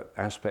similar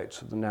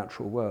aspects of the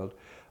natural world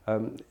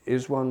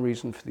is one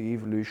reason for the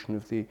evolution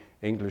of the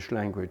English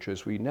language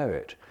as we know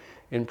it.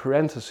 In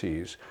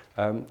parentheses,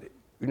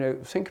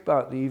 think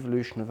about the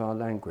evolution of our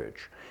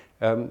language.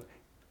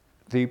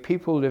 The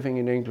people living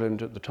in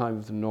England at the time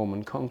of the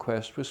Norman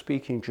conquest were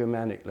speaking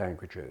Germanic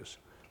languages,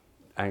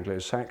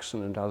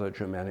 Anglo-Saxon and other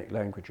Germanic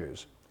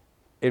languages,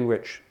 in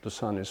which the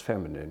sun is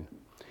feminine.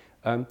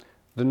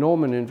 The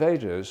Norman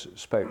invaders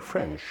spoke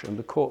French, and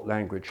the court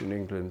language in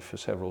England for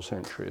several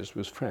centuries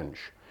was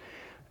French.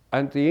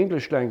 And the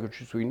English language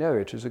as we know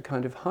it is a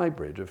kind of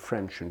hybrid of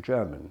French and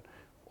German,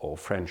 or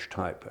French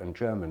type and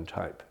German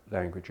type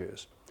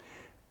languages.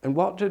 And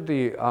what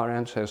did our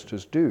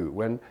ancestors do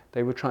when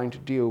they were trying to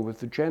deal with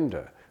the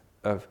gender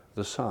of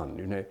the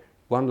sun?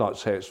 One lot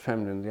say it's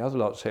feminine, the other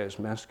lot say it's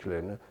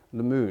masculine.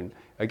 The moon,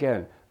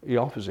 again, the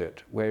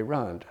opposite way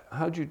round.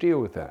 How do you deal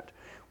with that?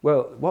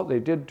 Well, what they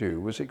did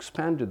do was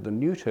expanded the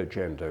neuter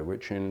gender,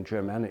 which in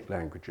Germanic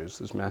languages,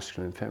 there's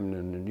masculine,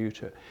 feminine, and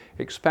neuter,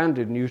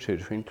 expanded neuter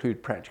to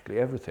include practically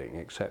everything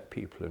except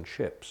people and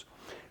ships.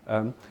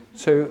 And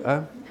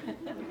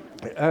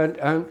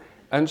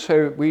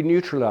so we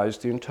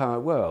neutralized the entire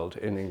world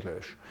in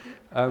English.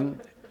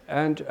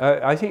 And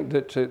I think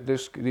that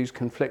these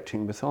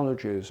conflicting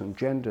mythologies and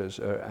genders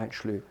are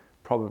actually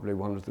probably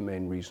one of the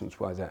main reasons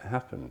why that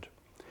happened.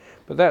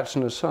 But that's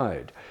an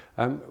aside.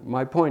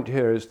 My point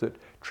here is that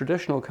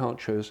traditional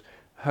cultures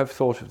have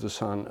thought of the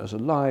sun as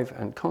alive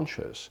and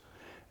conscious.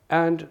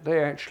 And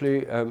they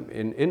actually,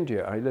 in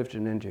India, I lived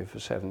in India for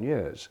 7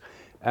 years,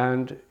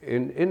 and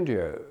in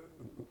India,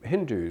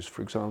 Hindus,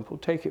 for example,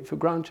 take it for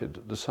granted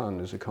that the sun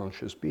is a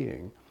conscious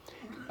being,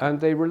 and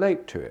they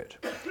relate to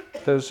it.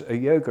 There's a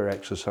yoga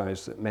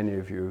exercise that many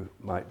of you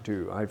might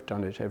do. I've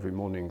done it every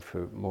morning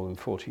for more than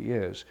 40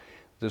 years.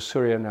 The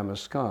Surya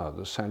Namaskar,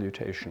 the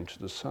salutation to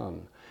the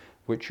sun,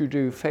 which you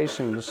do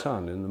facing the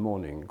sun in the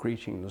morning,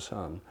 greeting the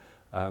sun.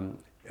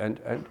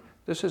 And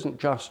this isn't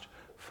just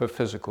for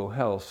physical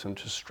health and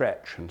to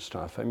stretch and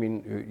stuff. I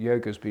mean,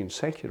 yoga's been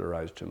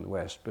secularized in the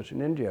West, but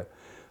in India,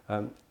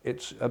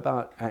 it's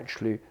about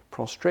actually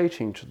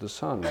prostrating to the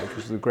sun,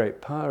 because the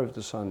great power of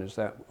the sun is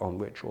that on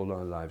which all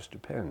our lives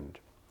depend.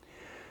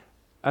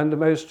 And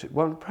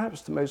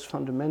perhaps the most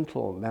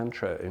fundamental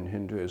mantra in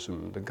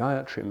Hinduism, the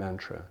Gayatri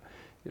mantra,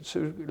 it's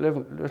a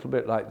little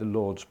bit like the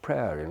Lord's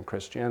Prayer in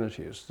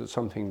Christianity. It's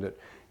something that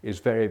is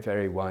very,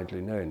 very widely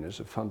known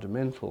as a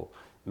fundamental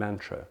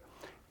mantra,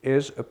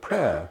 is a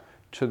prayer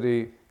to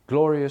the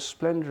glorious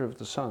splendor of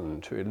the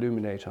sun to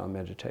illuminate our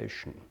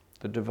meditation.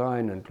 the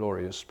divine and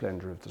glorious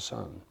splendor of the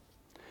sun.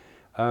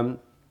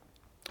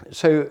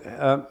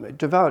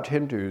 Devout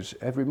Hindus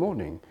every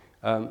morning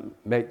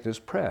make this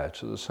prayer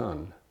to the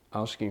sun,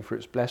 asking for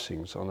its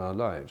blessings on our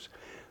lives.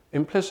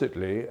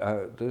 Implicitly,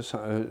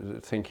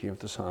 thinking of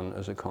the sun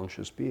as a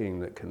conscious being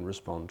that can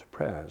respond to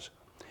prayers.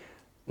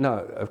 Now,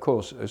 of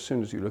course, as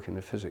soon as you look in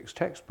a physics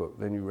textbook,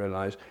 then you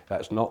realize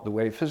that's not the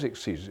way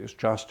physics sees it. It's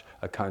just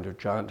a kind of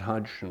giant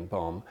hydrogen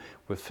bomb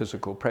with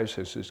physical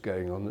processes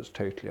going on that's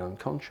totally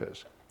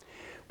unconscious.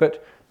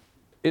 But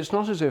it's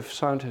not as if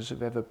scientists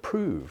have ever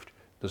proved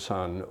the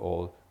sun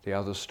or the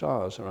other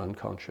stars are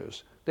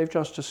unconscious. They've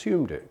just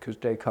assumed it because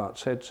Descartes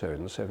said so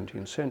in the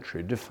 17th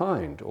century,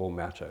 defined all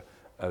matter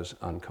as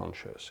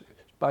unconscious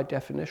by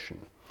definition,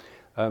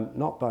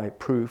 not by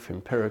proof,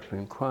 empirical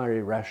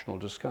inquiry, rational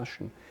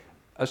discussion.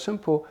 A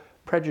simple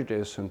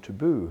prejudice and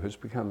taboo has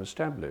become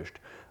established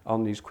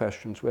on these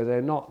questions where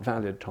they're not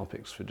valid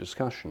topics for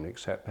discussion,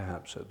 except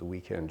perhaps at the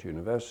weekend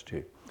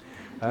university.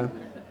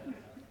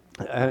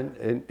 And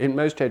in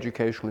most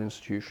educational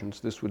institutions,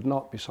 this would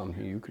not be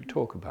something you could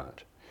talk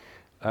about.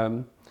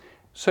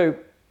 So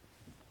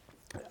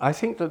I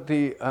think that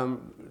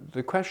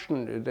the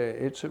question,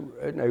 it's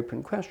an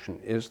open question,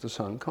 is the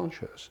sun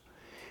conscious?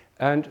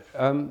 And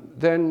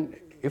then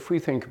if we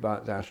think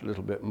about that a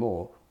little bit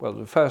more,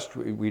 well, first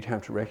we'd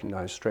have to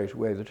recognize straight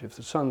away that if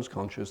the sun's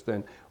conscious,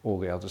 then all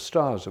the other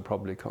stars are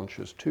probably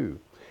conscious too.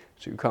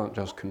 So you can't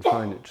just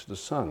confine it to the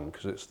sun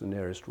because it's the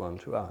nearest one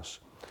to us.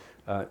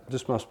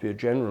 This must be a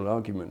general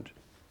argument.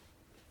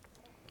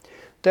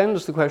 Then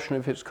there's the question,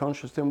 if it's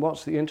conscious, then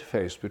what's the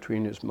interface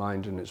between its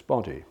mind and its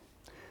body?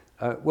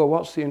 Well,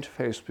 what's the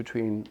interface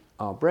between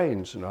our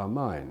brains and our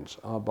minds,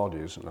 our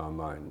bodies and our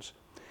minds?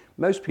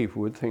 Most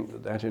people would think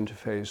that that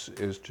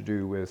interface is to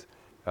do with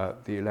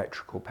the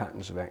electrical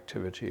patterns of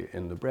activity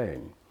in the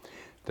brain,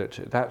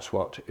 that's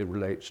what it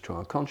relates to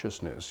our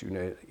consciousness. You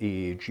know,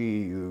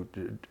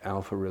 EEG,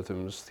 alpha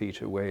rhythms,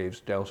 theta waves,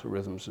 delta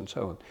rhythms, and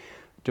so on,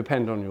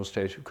 depend on your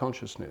state of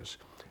consciousness.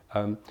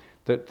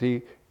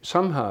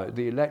 Somehow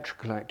the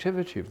electrical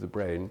activity of the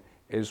brain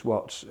is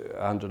what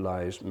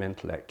underlies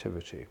mental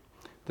activity.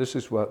 This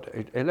is what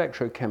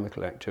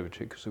electrochemical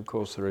activity, because of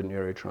course there are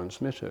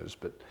neurotransmitters,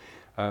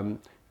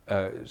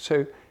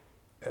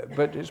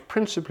 but it's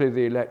principally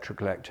the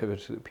electrical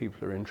activity that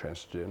people are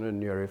interested in,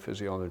 and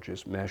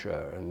neurophysiologists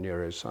measure, and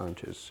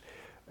neuroscientists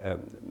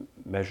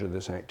measure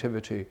this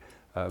activity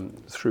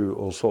through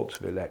all sorts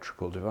of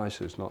electrical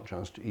devices, not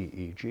just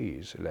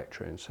EEGs,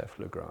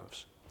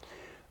 electroencephalographs.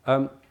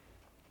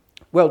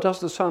 Well, does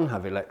the sun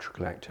have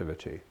electrical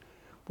activity?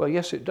 Well,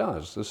 yes, it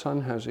does. The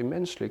sun has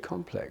immensely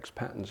complex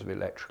patterns of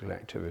electrical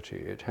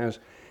activity.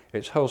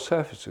 Its whole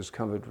surface is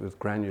covered with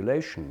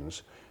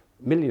granulations,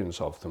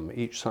 millions of them.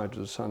 Each side of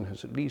the sun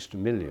has at least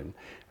 1 million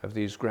of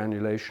these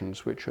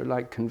granulations, which are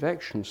like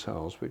convection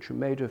cells, which are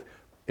made of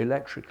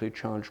electrically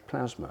charged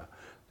plasma.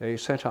 They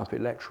set up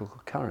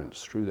electrical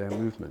currents through their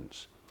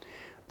movements.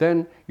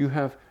 Then you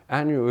have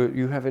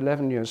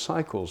 11-year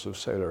cycles of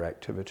solar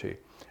activity,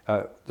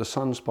 the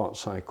sunspot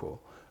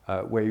cycle,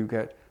 where you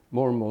get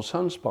more and more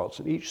sunspots,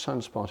 and each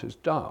sunspot is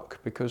dark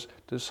because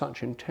there's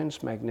such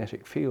intense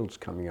magnetic fields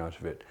coming out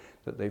of it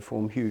that they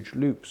form huge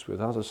loops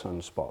with other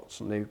sunspots,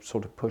 and they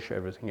sort of push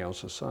everything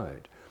else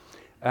aside.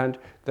 And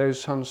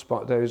those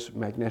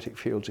magnetic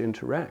fields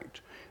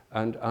interact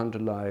and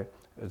underlie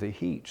the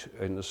heat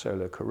in the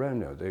solar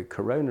corona. The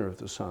corona of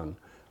the sun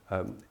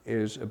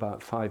is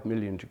about 5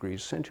 million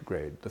degrees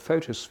centigrade. The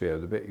photosphere,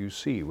 the bit you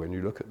see when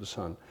you look at the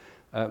sun,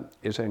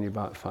 is only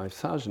about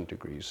 5,000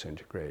 degrees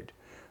centigrade.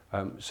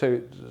 So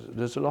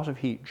there's a lot of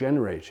heat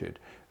generated,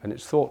 and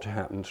it's thought to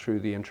happen through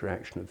the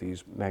interaction of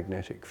these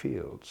magnetic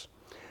fields.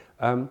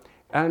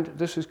 And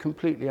this is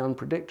completely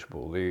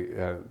unpredictable,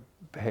 the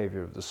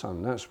behavior of the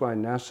sun. That's why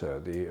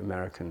NASA, the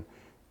American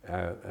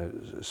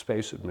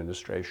Space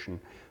Administration,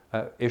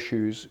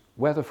 issues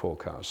weather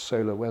forecasts,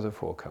 solar weather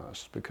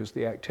forecasts, because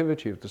the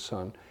activity of the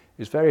sun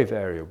is very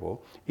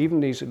variable.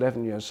 Even these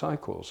 11-year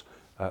cycles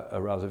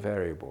are rather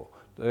variable.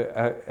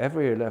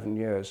 Every 11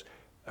 years,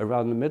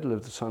 around the middle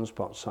of the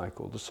sunspot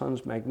cycle, the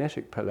sun's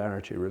magnetic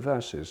polarity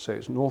reverses, so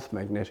its north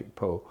magnetic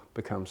pole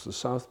becomes the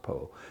south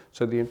pole.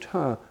 So the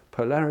entire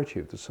polarity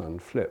of the sun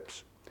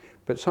flips.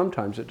 But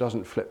sometimes it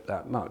doesn't flip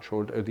that much,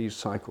 or these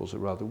cycles are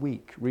rather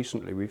weak.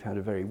 Recently, we've had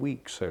a very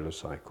weak solar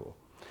cycle.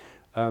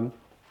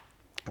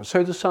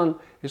 So the sun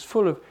is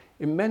full of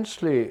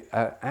immensely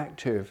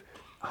active,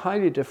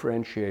 highly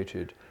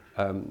differentiated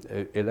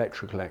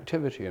electrical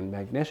activity and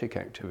magnetic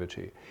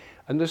activity.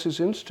 And this is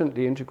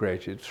instantly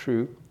integrated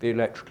through the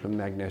electrical and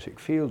magnetic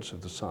fields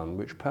of the sun,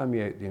 which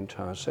permeate the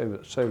entire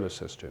solar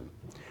system.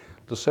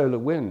 The solar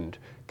wind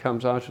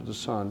comes out of the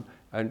sun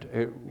and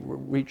it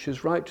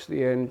reaches right to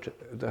the end.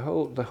 The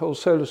whole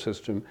solar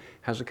system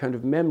has a kind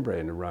of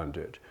membrane around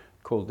it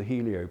called the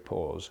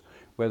heliopause,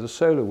 where the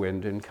solar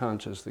wind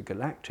encounters the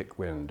galactic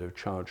wind of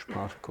charged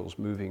particles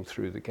moving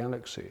through the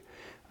galaxy.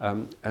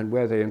 And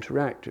where they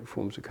interact, it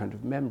forms a kind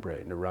of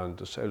membrane around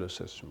the solar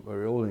system, where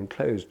we're all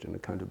enclosed in a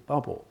kind of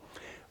bubble.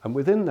 And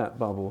within that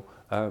bubble,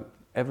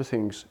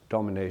 everything's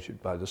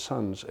dominated by the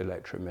sun's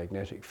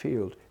electromagnetic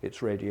field,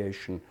 its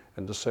radiation,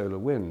 and the solar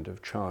wind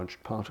of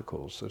charged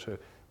particles that are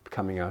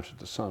coming out of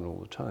the sun all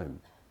the time.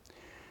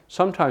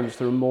 Sometimes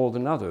there are more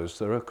than others.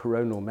 There are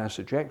coronal mass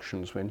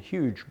ejections when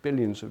huge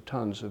billions of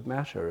tons of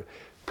matter are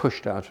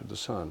pushed out of the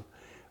sun.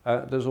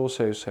 There's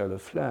also solar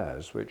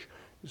flares, which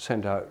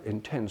send out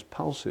intense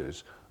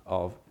pulses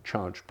of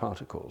charged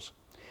particles.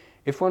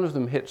 If one of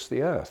them hits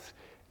the Earth,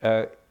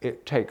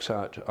 it takes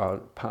out our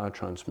power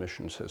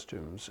transmission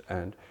systems,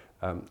 and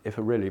if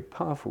a really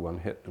powerful one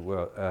hit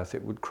the Earth,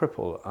 it would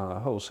cripple our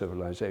whole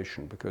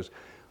civilization, because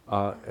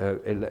our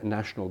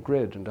national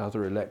grid and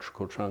other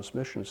electrical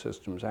transmission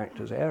systems act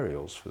as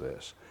aerials for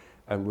this,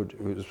 and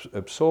would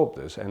absorb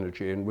this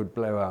energy and would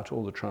blow out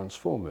all the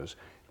transformers.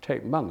 It'd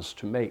take months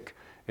to make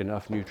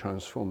enough new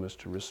transformers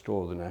to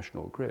restore the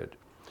national grid.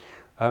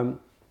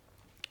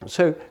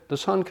 So the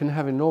sun can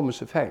have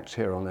enormous effects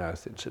here on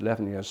Earth. Its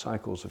 11-year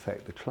cycles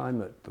affect the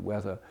climate, the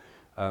weather,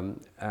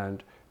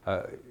 and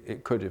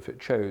it could, if it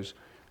chose,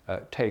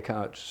 take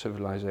out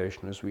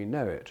civilization as we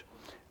know it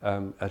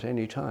at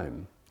any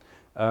time.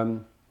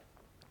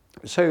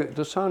 So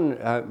the sun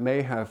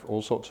may have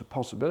all sorts of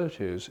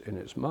possibilities in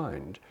its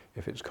mind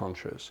if it's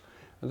conscious.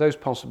 And those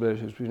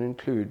possibilities would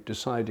include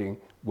deciding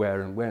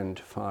where and when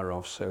to fire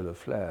off solar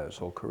flares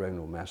or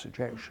coronal mass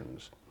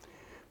ejections.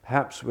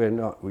 Perhaps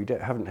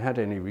haven't had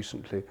any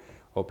recently,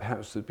 or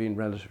perhaps there've been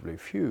relatively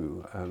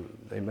few.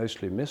 They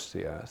mostly miss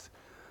the Earth.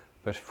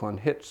 But if one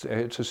hits,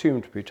 it's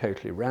assumed to be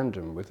totally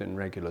random within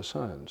regular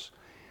science.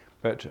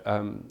 But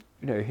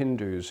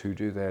Hindus who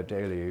do their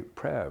daily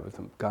prayer with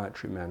the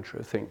Gayatri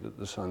mantra think that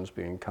the sun's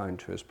being kind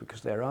to us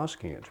because they're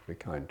asking it to be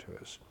kind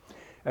to us.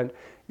 And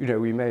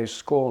we may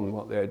scorn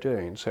what they're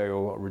doing and say,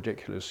 oh, what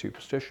ridiculous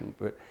superstition,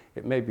 but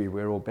it may be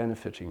we're all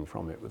benefiting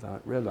from it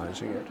without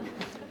realizing it.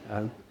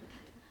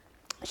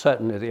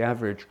 Certainly the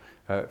average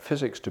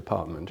physics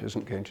department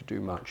isn't going to do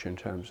much in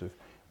terms of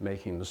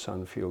making the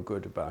sun feel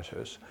good about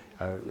us,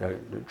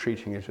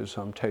 treating it as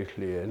some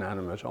totally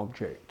inanimate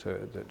object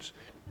that's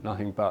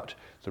nothing but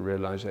the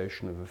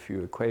realization of a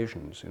few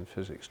equations in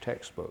physics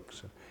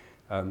textbooks.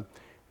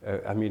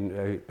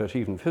 But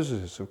even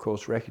physicists, of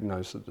course,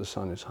 recognize that the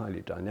sun is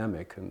highly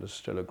dynamic and there's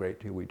still a great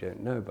deal we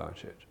don't know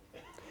about it.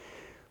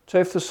 So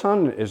if the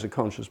sun is a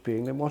conscious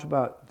being, then what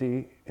about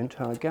the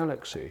entire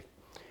galaxy?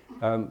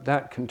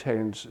 That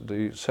contains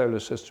the solar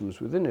systems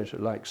within it are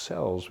like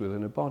cells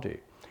within a body.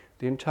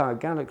 The entire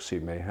galaxy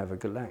may have a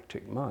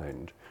galactic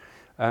mind,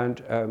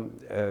 and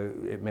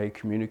it may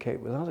communicate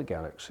with other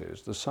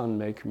galaxies. The sun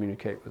may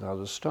communicate with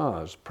other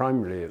stars.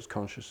 Primarily, its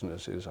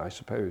consciousness is, I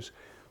suppose,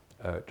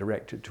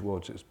 directed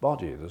towards its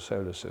body, the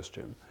solar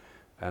system,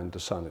 and the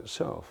sun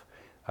itself.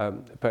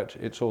 But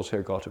it's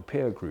also got a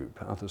peer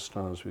group, other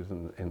stars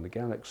within the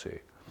galaxy.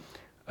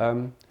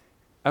 And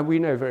we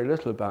know very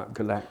little about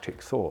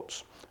galactic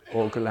thoughts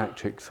or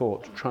galactic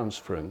thought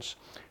transference.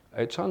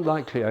 It's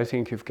unlikely, I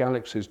think, if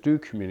galaxies do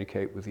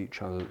communicate with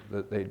each other,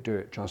 that they do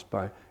it just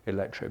by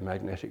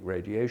electromagnetic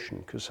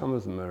radiation, because some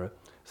of them are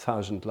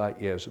 1,000 light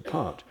years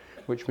apart,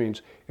 which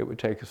means it would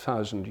take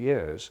 1,000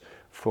 years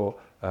for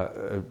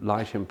a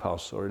light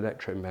impulse or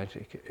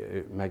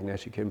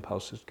electromagnetic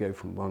impulses to go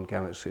from one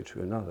galaxy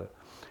to another.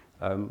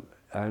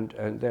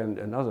 And then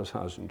another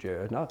 1,000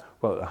 years,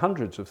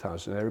 hundreds of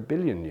thousands, they're 1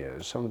 billion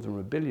years, some of them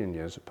are 1 billion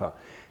years apart.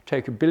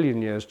 Take 1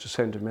 billion years to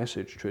send a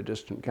message to a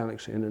distant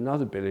galaxy and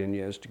another 1 billion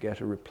years to get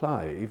a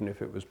reply, even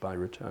if it was by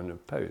return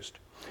of post.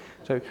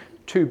 So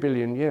 2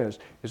 billion years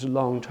is a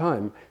long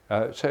time.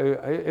 So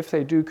if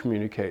they do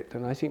communicate,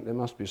 then I think there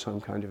must be some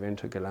kind of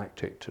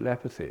intergalactic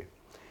telepathy.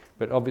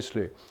 But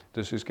obviously,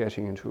 this is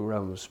getting into a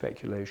realm of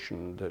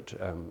speculation that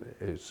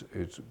is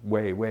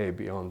way, way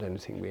beyond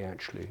anything we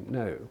actually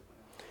know.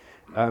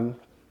 And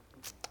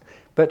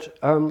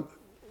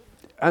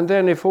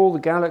then if all the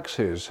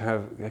galaxies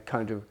have a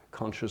kind of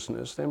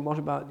consciousness, then what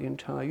about the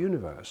entire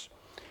universe?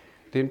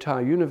 The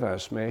entire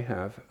universe may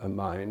have a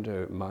mind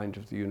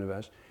of the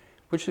universe,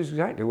 which is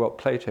exactly what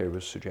Plato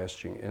was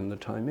suggesting in the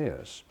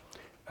Timaeus.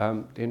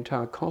 The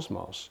entire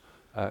cosmos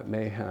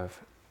may have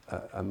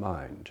a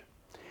mind.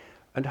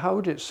 And how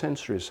would its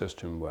sensory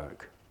system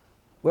work?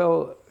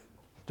 Well,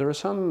 there are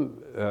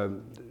some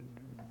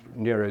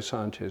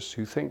neuroscientists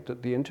who think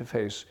that the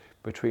interface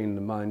between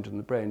the mind and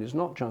the brain is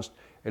not just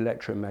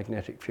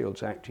electromagnetic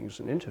fields acting as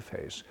an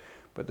interface,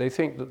 but they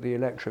think that the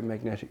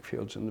electromagnetic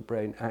fields in the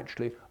brain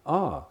actually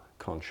are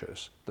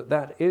conscious,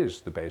 that is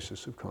the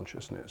basis of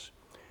consciousness.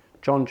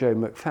 John Joe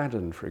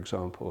McFadden, for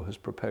example, has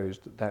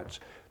proposed that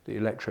that's the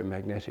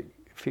electromagnetic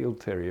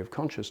field theory of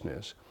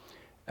consciousness,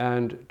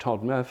 and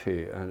Todd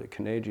Murphy, a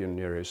Canadian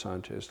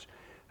neuroscientist,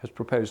 has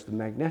proposed the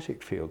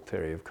magnetic field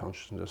theory of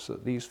consciousness,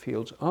 that these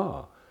fields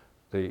are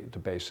the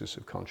basis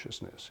of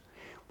consciousness.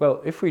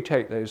 Well, if we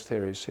take those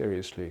theories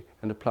seriously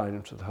and apply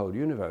them to the whole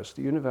universe,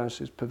 the universe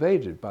is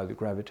pervaded by the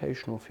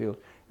gravitational field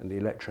and the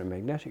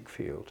electromagnetic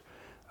field.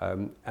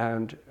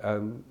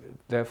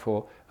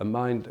 Therefore, a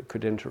mind that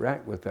could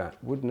interact with that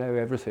would know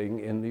everything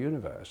in the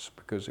universe,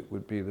 because it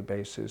would be the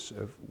basis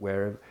of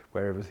where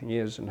everything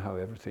is and how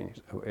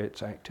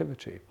its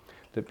activity.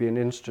 there'd be an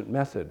instant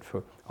method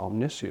for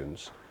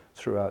omniscience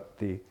throughout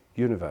the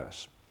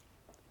universe.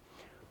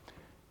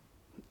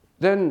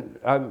 Then,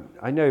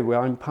 I know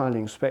I'm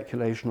piling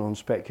speculation on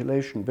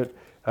speculation, but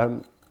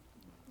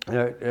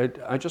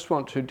I just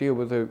want to deal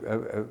with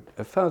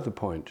a further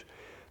point,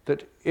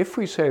 that if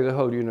we say the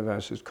whole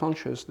universe is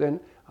conscious, then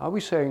are we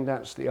saying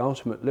that's the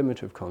ultimate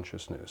limit of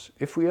consciousness?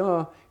 If we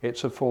are,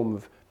 it's a form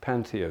of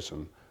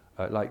pantheism,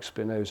 like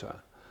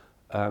Spinoza.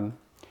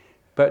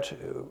 But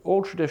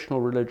all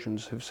traditional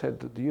religions have said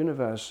that the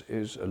universe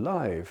is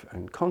alive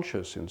and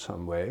conscious in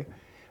some way,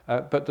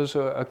 but there's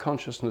a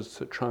consciousness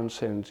that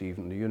transcends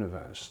even the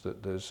universe,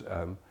 that there's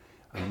a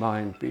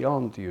mind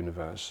beyond the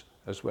universe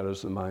as well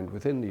as the mind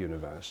within the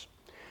universe.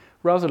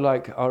 Rather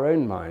like our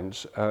own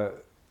minds are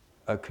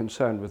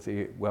concerned with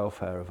the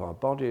welfare of our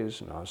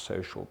bodies and our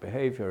social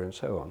behavior and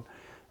so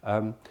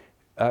on.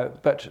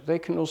 But they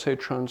can also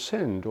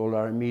transcend all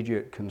our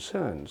immediate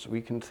concerns.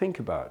 We can think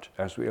about,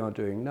 as we are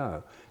doing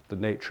now, the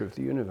nature of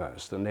the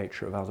universe, the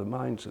nature of other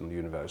minds in the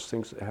universe,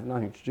 things that have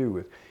nothing to do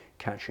with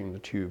catching the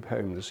tube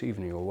home this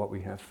evening or what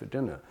we have for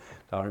dinner,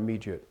 our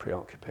immediate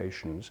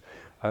preoccupations.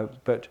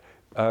 But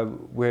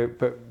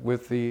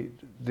with the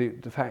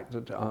fact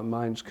that our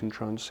minds can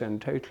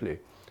transcend totally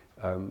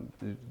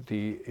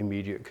the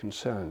immediate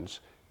concerns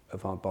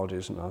of our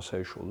bodies and our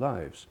social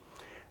lives.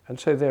 And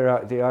so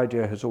the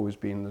idea has always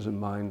been there's a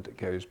mind that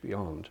goes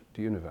beyond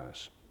the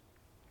universe.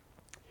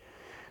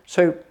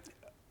 So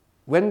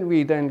when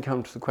we then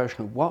come to the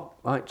question of what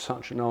might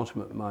such an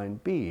ultimate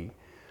mind be,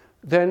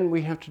 then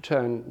we have to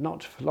turn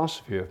not to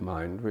philosophy of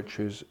mind, which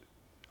is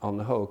on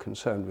the whole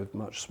concerned with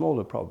much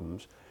smaller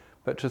problems,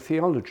 but to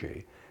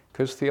theology,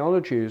 because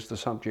theology is the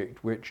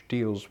subject which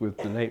deals with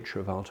the nature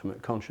of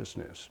ultimate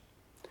consciousness.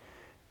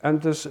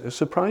 And there's a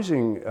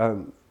surprisingly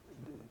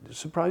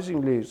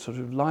sort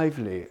of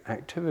lively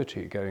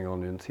activity going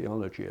on in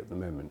theology at the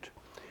moment,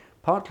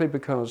 partly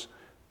because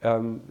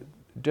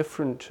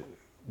different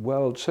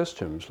world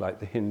systems like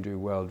the Hindu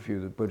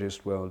worldview, the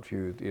Buddhist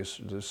worldview,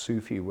 the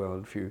Sufi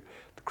worldview,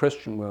 the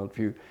Christian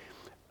worldview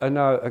are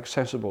now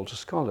accessible to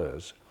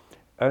scholars.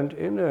 And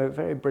in a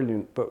very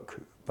brilliant book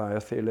by a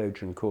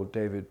theologian called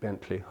David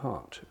Bentley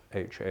Hart,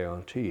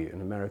 H-A-R-T,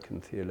 an American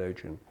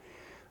theologian,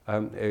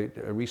 a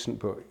recent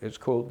book, it's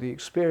called The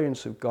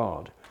Experience of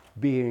God,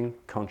 Being,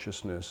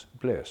 Consciousness,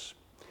 Bliss.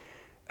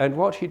 And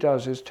what he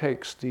does is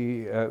takes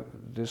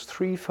this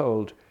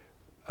threefold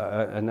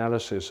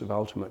analysis of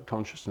ultimate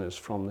consciousness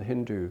from the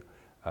Hindu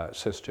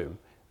system,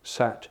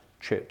 Sat,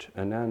 Chit,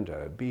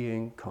 Ananda,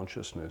 being,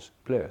 consciousness,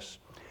 bliss,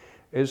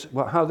 is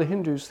how the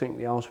Hindus think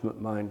the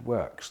ultimate mind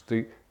works.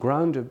 The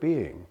ground of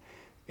being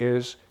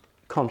is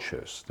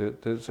conscious.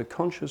 There's a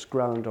conscious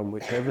ground on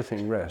which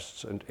everything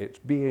rests, and its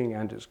being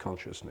and its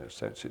consciousness.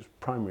 That's its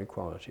primary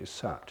quality.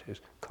 Sat is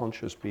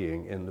conscious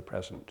being in the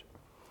present,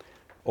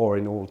 or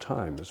in all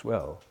time as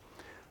well.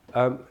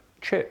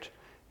 Chit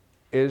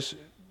is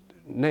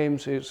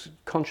names its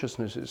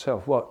consciousness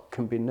itself, what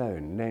can be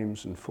known,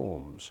 names and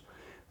forms,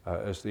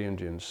 as the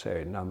Indians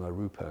say, nama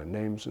rupa,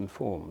 names and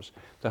forms.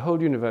 The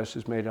whole universe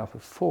is made up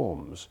of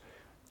forms,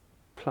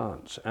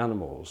 plants,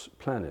 animals,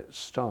 planets,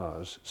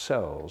 stars,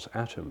 cells,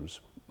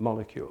 atoms,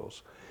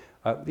 molecules.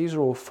 These are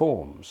all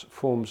forms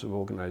of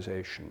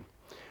organization.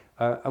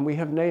 And we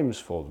have names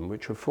for them,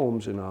 which are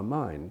forms in our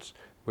minds,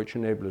 which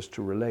enable us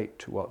to relate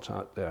to what's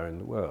out there in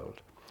the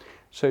world.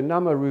 So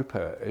nama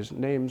rupa is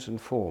names and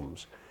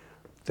forms.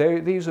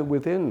 These are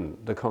within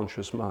the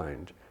conscious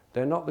mind.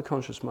 They're not the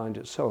conscious mind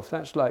itself.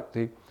 That's like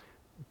the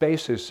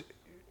basis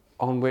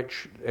on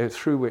which,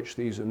 through which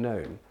these are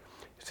known.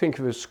 Think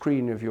of a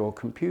screen of your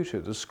computer.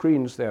 The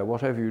screen's there,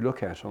 whatever you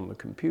look at on the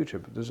computer,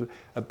 but there's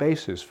a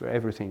basis for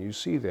everything you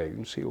see there. You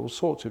can see all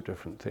sorts of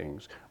different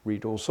things,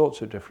 read all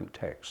sorts of different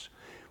texts,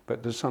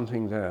 but there's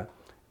something there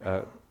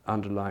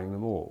underlying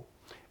them all.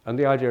 And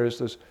the idea is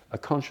there's a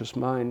conscious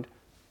mind,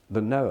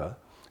 the knower,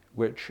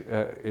 which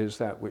is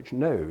that which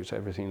knows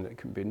everything that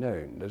can be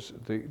known.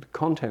 The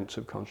contents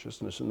of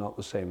consciousness are not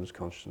the same as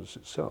consciousness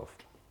itself.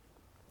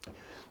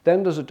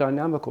 Then there's a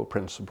dynamical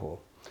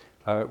principle,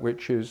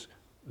 which is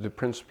the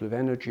principle of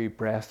energy,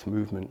 breath,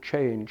 movement,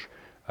 change,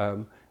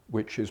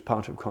 which is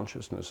part of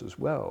consciousness as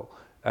well.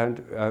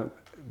 And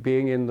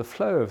being in the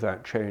flow of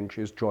that change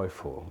is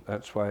joyful.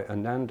 That's why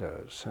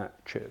Ananda,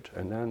 Sat, Chit,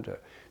 Ananda.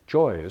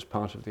 Joy is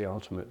part of the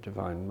ultimate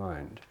divine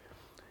mind.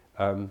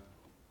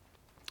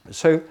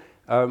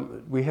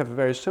 We have a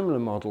very similar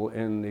model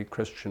in the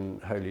Christian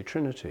Holy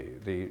Trinity.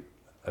 The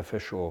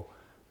official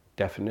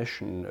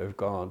definition of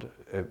God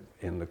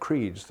in the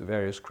creeds, the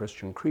various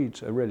Christian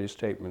creeds, are really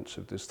statements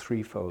of this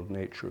threefold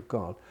nature of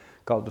God.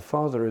 God the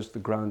Father is the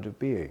ground of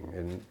being.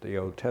 In the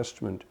Old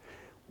Testament,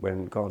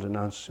 when God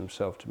announces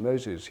himself to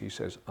Moses, he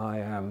says, I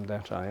am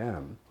that I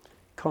am,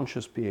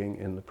 conscious being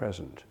in the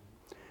present.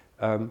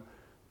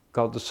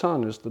 God the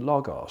Son is the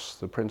Logos,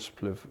 the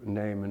principle of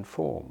name and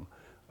form,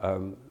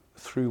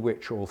 through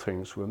which all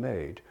things were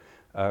made.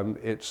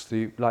 It's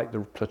like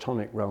the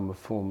Platonic realm of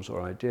forms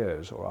or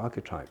ideas or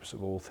archetypes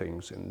of all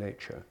things in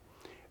nature.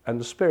 And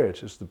the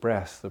Spirit is the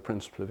breath, the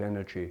principle of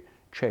energy,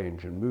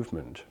 change and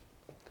movement.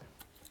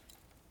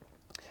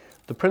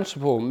 The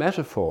principal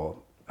metaphor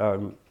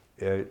in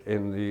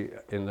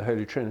the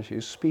Holy Trinity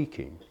is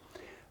speaking.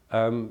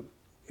 All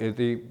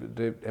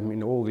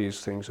these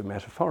things are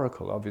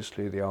metaphorical.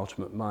 Obviously, the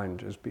ultimate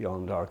mind is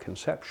beyond our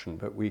conception,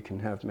 but we can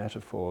have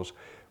metaphors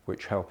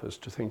which help us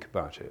to think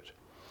about it.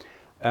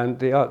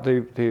 And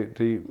in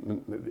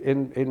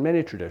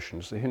many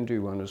traditions, the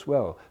Hindu one as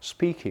well,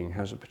 speaking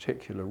has a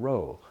particular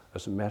role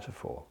as a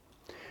metaphor.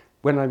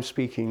 When I'm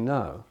speaking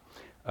now,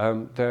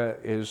 there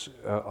is,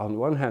 on the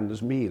one hand,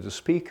 there's me, the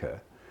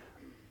speaker,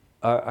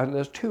 and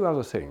there's two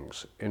other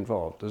things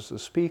involved. There's the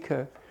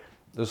speaker,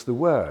 there's the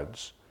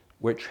words,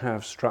 which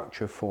have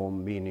structure,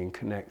 form, meaning,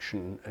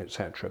 connection,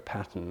 etc.,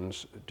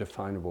 patterns,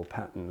 definable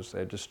patterns.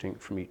 They're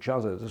distinct from each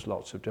other. There's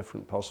lots of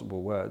different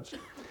possible words.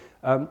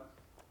 And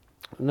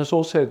there's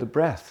also the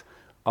breath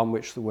on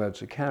which the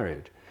words are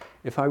carried.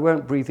 If I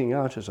weren't breathing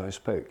out as I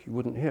spoke, you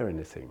wouldn't hear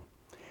anything.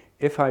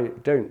 If I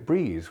don't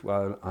breathe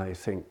while I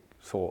think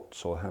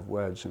thoughts or have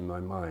words in my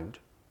mind,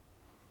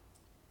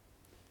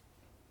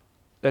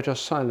 they're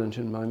just silent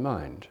in my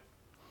mind.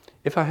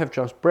 If I have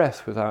just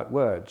breath without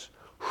words,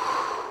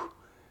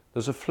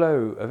 there's a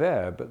flow of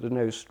air, but there's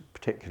no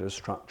particular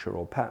structure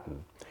or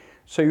pattern.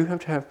 So you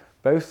have to have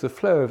both the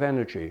flow of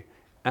energy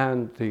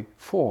and the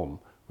form,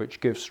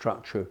 which gives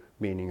structure,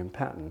 meaning, and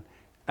pattern,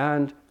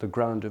 and the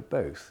ground of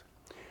both.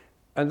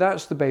 And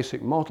that's the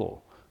basic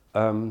model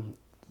in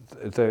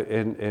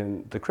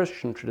the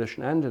Christian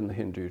tradition and in the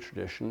Hindu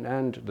tradition,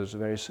 and there's a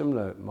very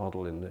similar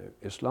model in the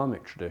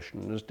Islamic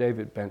tradition. And as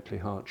David Bentley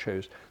Hart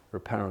shows, there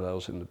are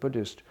parallels in the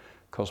Buddhist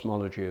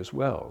cosmology as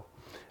well.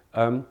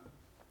 And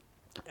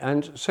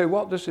so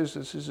what this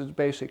is a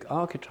basic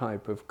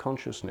archetype of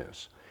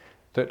consciousness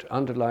that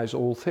underlies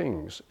all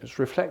things. It's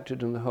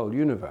reflected in the whole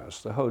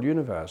universe. The whole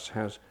universe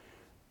has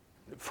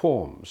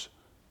forms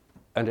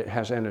and it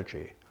has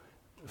energy.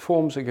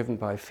 Forms are given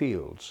by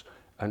fields,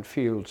 and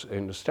fields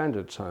in the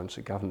standard science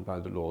are governed by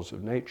the laws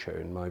of nature.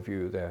 In my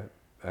view, they're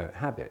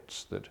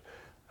habits that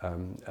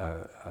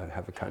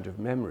have a kind of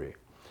memory.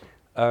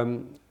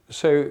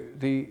 So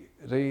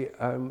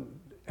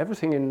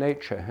everything in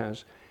nature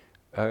has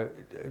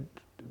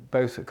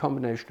both a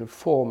combination of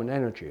form and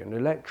energy. An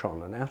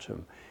electron, an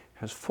atom,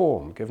 has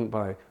form given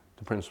by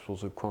the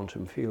principles of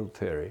quantum field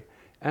theory,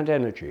 and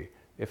energy.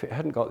 If it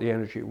hadn't got the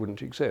energy, it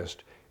wouldn't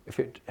exist. If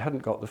it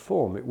hadn't got the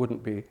form, it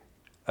wouldn't be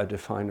a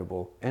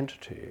definable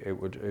entity.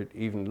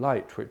 Even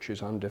light, which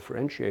is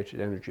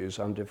undifferentiated energy, as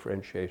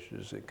undifferentiated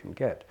as it can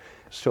get,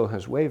 still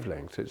has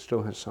wavelength. It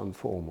still has some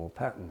form or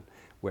pattern,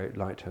 where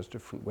light has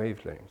different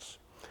wavelengths.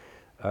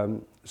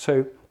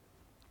 So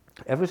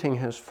everything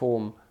has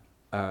form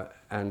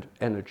and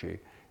energy,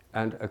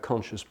 and a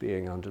conscious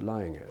being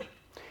underlying it.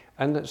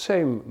 And that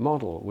same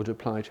model would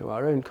apply to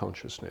our own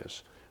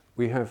consciousness.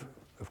 We have,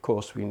 of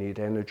course, we need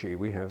energy.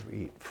 We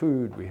eat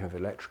food, we have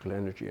electrical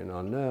energy in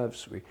our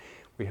nerves, we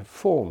have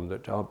form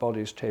that our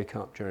bodies take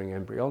up during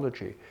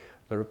embryology.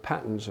 There are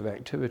patterns of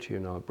activity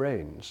in our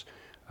brains.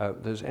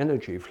 There's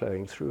energy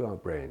flowing through our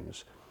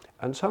brains.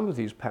 And some of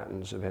these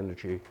patterns of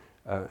energy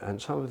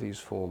and some of these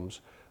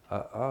forms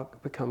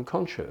become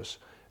conscious.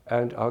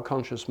 And our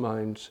conscious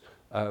minds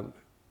are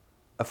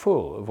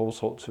full of all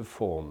sorts of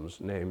forms,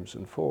 names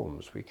and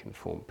forms. We can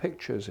form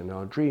pictures in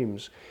our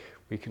dreams.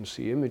 We can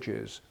see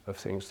images of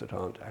things that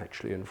aren't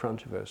actually in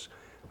front of us.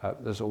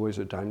 There's always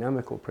a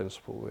dynamical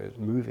principle where it's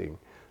moving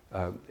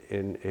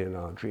in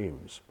our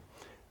dreams.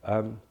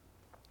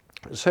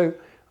 So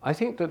I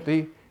think that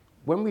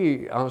when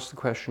we ask the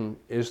question,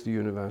 is the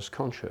universe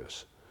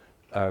conscious?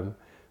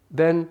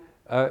 Then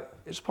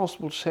it's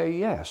possible to say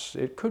yes,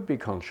 it could be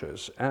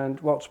conscious. And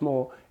what's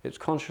more, its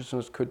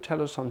consciousness could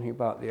tell us something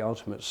about the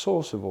ultimate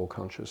source of all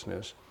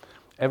consciousness.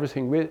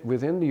 Everything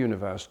within the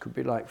universe could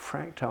be like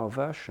fractal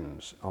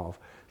versions of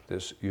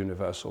this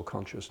universal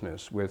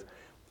consciousness, with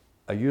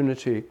a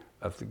unity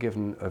of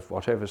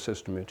whatever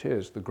system it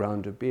is, the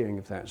ground of being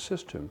of that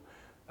system,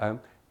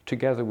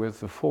 together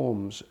with the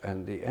forms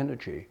and the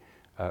energy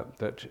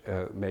that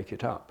make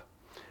it up.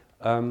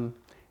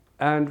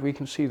 And we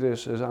can see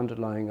this as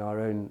underlying our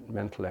own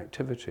mental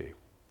activity.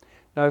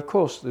 Now, of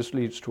course, this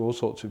leads to all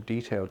sorts of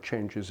detailed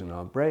changes in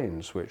our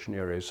brains, which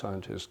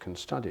neuroscientists can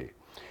study.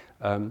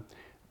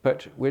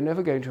 But we're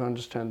never going to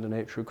understand the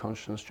nature of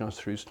consciousness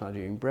just through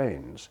studying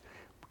brains,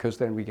 because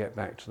then we get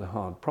back to the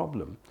hard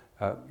problem.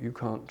 You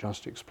can't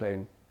just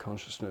explain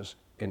consciousness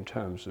in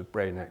terms of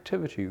brain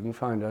activity. You can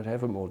find out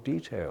ever more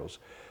details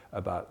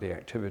about the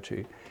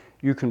activity.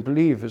 You can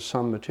believe, as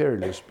some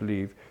materialists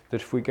believe, that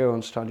if we go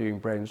on studying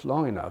brains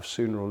long enough,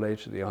 sooner or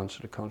later the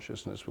answer to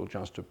consciousness will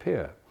just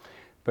appear.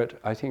 But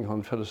I think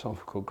on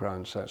philosophical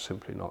grounds that's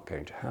simply not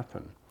going to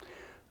happen.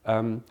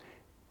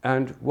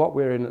 And what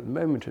we're in at the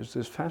moment is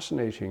this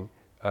fascinating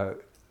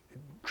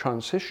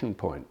transition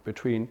point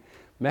between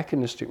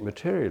mechanistic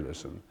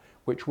materialism,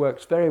 which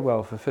works very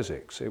well for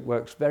physics. It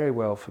works very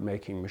well for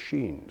making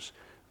machines,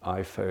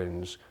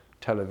 iPhones,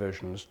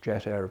 televisions,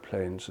 jet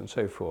aeroplanes, and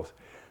so forth.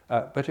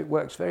 But it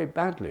works very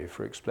badly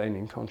for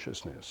explaining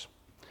consciousness.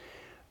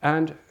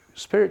 And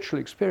spiritual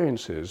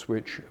experiences,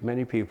 which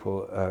many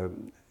people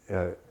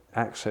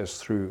access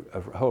through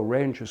a whole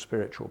range of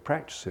spiritual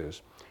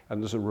practices,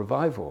 and there's a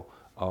revival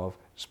of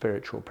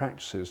spiritual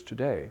practices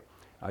today.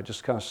 I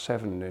discuss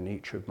 7 in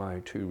each of my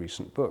 2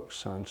 recent books,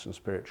 Science and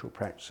Spiritual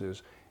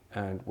Practices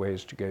and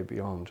Ways to Go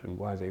Beyond and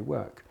Why They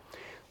Work.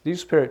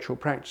 These spiritual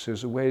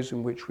practices are ways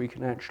in which we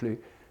can actually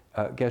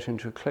get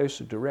into a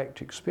closer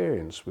direct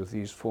experience with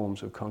these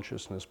forms of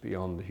consciousness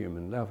beyond the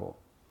human level.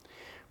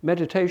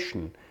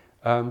 Meditation,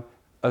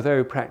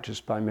 although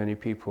practiced by many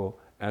people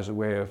as a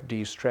way of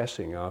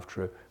de-stressing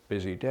after a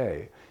busy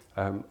day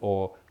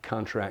or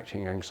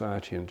counteracting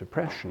anxiety and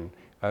depression,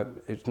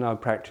 it's now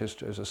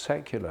practiced as a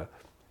secular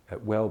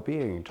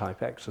well-being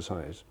type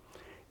exercise.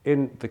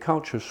 In the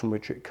cultures from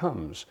which it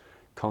comes,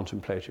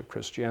 contemplative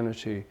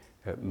Christianity,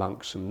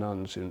 monks and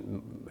nuns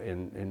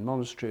in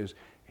monasteries,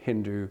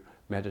 Hindu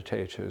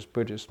meditators,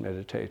 Buddhist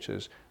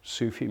meditators,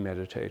 Sufi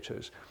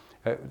meditators.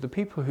 The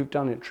people who've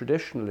done it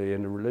traditionally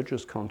in a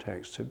religious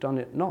context have done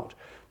it not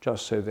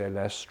just so they're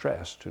less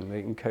stressed and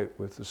they can cope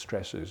with the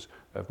stresses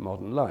of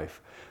modern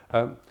life.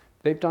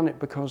 They've done it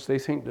because they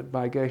think that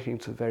by getting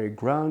to the very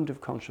ground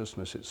of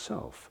consciousness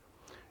itself,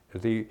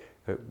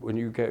 when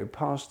you go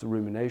past the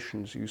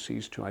ruminations, you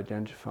cease to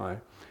identify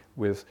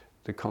with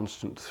the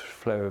constant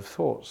flow of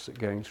thoughts that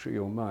are going through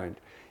your mind.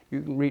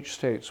 You can reach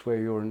states where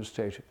you're in a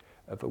state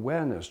of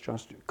awareness,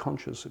 just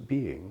conscious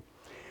being,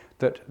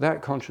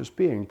 that conscious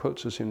being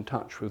puts us in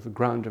touch with the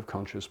ground of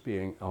conscious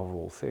being of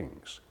all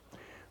things.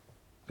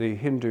 The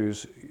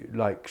Hindus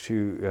like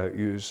to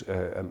use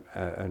an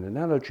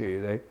analogy.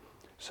 They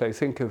say,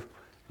 think of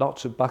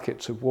lots of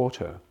buckets of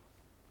water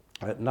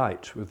at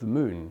night with the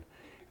moon,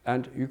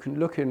 and you can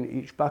look in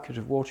each bucket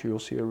of water, you'll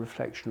see a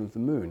reflection of the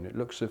moon. It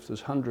looks as if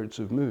there's hundreds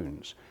of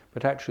moons,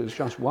 but actually there's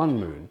just one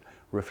moon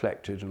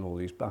reflected in all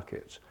these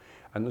buckets.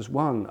 And there's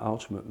one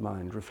ultimate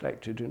mind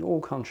reflected in all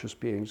conscious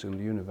beings in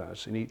the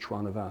universe, in each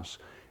one of us,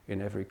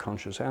 in every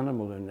conscious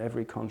animal and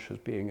every conscious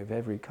being of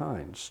every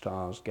kind,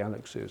 stars,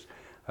 galaxies,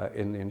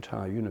 in the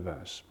entire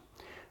universe.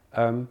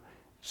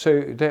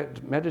 So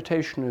that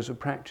meditation is a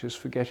practice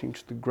for getting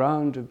to the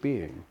ground of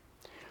being.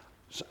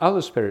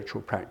 Other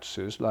spiritual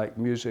practices like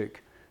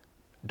music,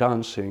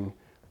 dancing,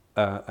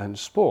 and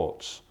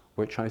sports,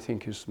 which I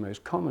think is the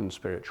most common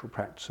spiritual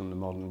practice in the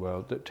modern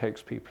world that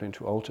takes people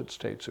into altered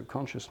states of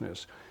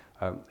consciousness,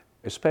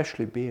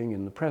 especially being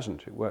in the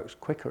present. It works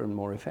quicker and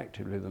more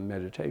effectively than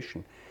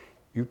meditation.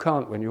 You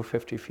can't, when you're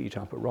 50 feet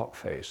up a rock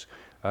face,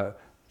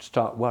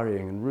 start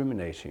worrying and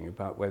ruminating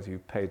about whether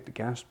you've paid the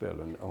gas bill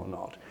or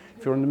not.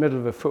 If you're in the middle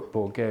of a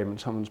football game and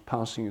someone's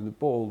passing you the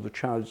ball, the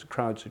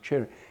crowds are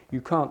cheering.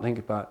 You can't think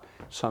about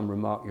some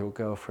remark your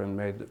girlfriend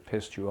made that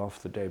pissed you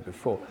off the day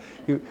before.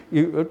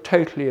 You are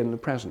totally in the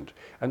present.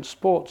 And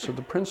sports are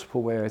the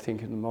principal way, I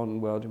think, in the modern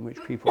world in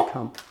which people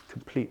come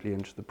completely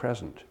into the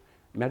present.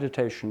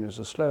 Meditation is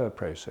a slower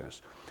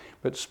process.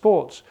 But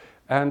sports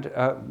and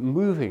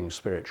moving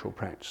spiritual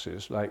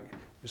practices like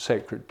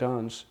sacred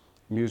dance,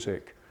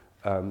 music,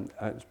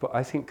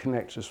 I think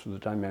connects us with the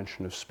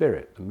dimension of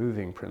spirit, the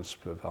moving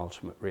principle of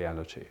ultimate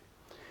reality.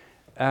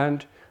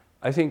 And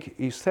I think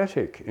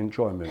aesthetic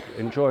enjoyment,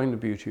 enjoying the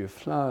beauty of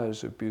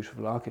flowers, of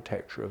beautiful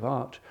architecture, of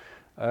art,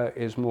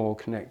 is more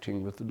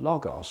connecting with the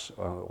logos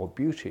or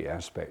beauty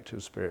aspect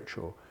of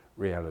spiritual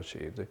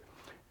reality.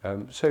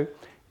 So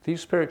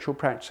these spiritual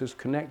practices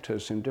connect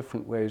us in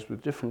different ways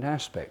with different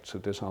aspects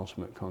of this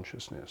ultimate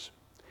consciousness.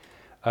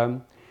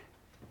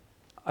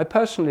 I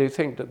personally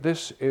think that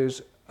this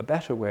is a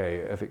better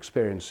way of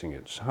experiencing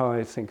it. It's how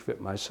I think of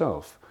it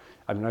myself.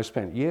 I mean, I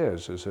spent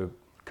years as a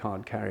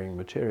card-carrying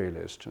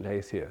materialist and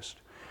atheist,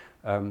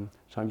 so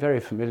I'm very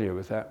familiar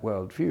with that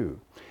worldview.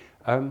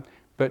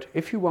 But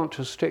if you want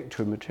to stick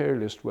to a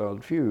materialist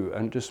worldview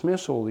and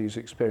dismiss all these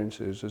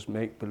experiences as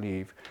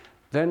make-believe,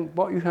 then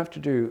what you have to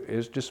do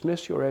is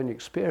dismiss your own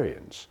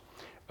experience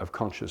of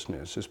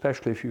consciousness,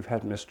 especially if you've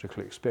had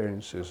mystical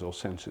experiences or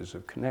senses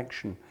of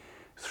connection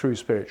through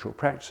spiritual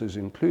practices,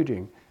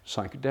 including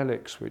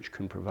psychedelics, which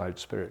can provide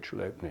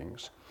spiritual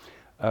openings.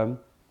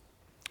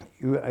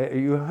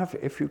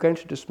 If you're going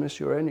to dismiss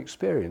your own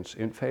experience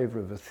in favor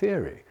of a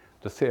theory,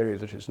 the theory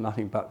that it's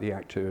nothing but the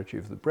activity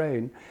of the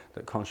brain,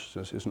 that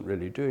consciousness isn't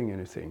really doing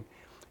anything,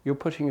 you're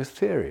putting a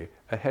theory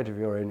ahead of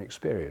your own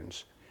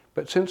experience.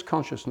 But since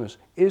consciousness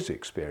is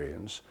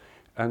experience,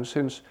 and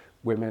since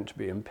we're meant to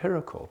be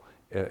empirical,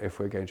 if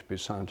we're going to be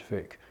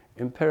scientific,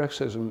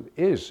 empiricism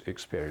is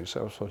experience.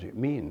 That's what it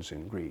means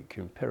in Greek.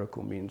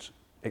 Empirical means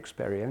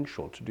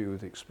experiential, to do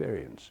with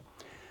experience.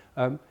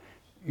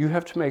 You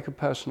have to make a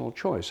personal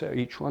choice,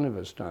 each one of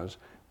us does,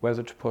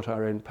 whether to put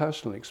our own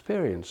personal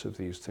experience of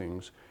these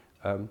things,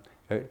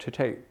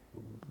 to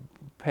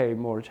pay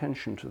more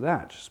attention to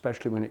that,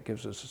 especially when it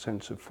gives us a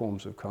sense of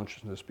forms of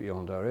consciousness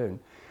beyond our own,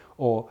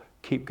 or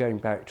keep going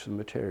back to the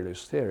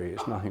materialist theory,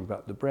 it's nothing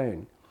but the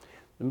brain.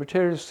 The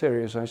materialist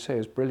theory, as I say,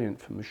 is brilliant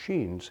for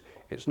machines.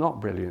 It's not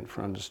brilliant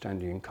for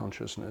understanding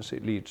consciousness.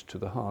 It leads to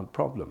the hard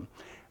problem.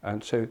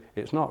 And so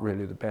it's not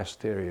really the best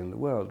theory in the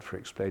world for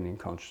explaining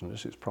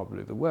consciousness. It's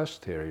probably the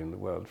worst theory in the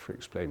world for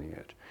explaining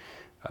it.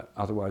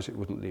 Otherwise, it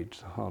wouldn't lead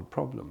to the hard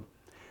problem.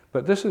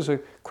 But this is a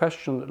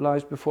question that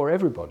lies before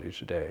everybody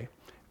today,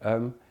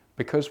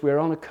 because we're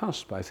on a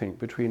cusp, I think,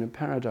 between a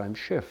paradigm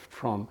shift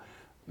from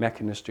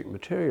mechanistic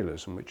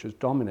materialism, which has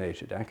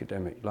dominated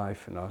academic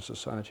life in our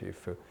society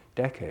for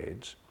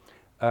decades,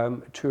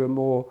 to a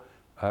more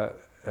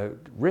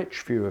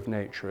rich view of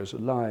nature as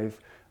alive,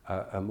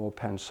 a more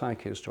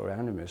panpsychist or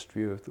animist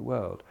view of the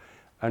world,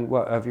 and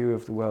a view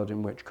of the world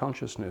in which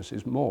consciousness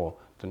is more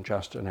than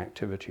just an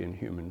activity in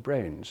human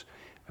brains,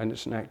 and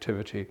it's an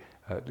activity,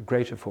 the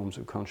greater forms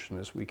of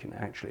consciousness we can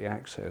actually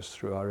access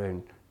through our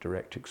own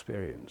direct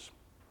experience.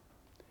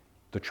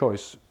 The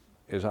choice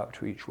is up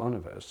to each one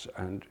of us,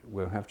 and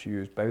we'll have to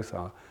use both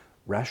our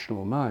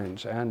rational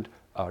minds and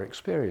our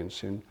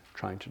experience in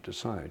trying to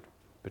decide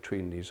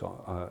between these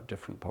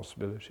different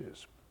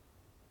possibilities.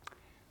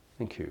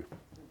 Thank you.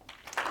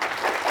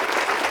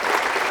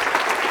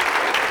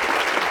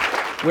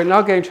 We're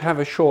now going to have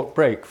a short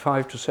break.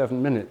 5 to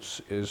 7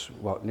 minutes is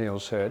what Neil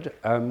said,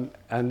 and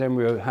then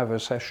we'll have a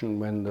session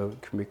when there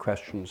can be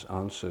questions,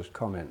 answers,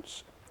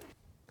 comments.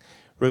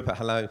 Rupert,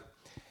 hello.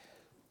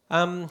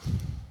 I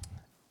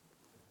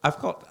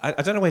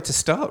don't know where to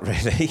start,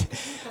 really.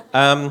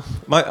 I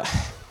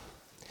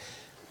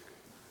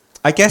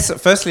guess,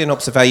 firstly, an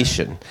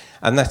observation,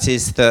 and that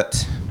is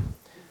that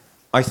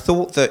I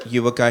thought that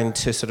you were going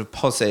to sort of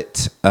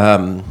posit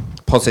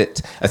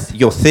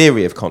your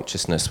theory of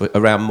consciousness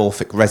around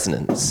morphic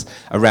resonance,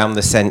 around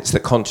the sense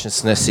that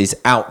consciousness is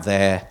out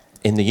there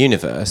in the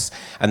universe,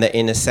 and that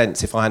in a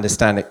sense, if I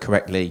understand it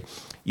correctly,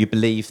 you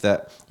believe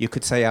that you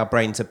could say our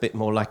brains are a bit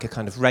more like a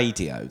kind of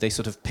radio. They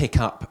sort of pick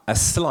up a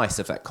slice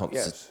of that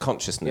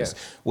consciousness,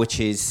 Yes. which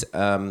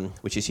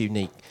is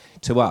unique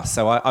to us.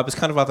 So I was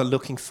kind of rather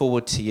looking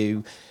forward to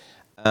you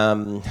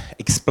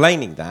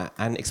explaining that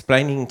and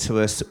explaining to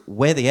us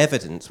where your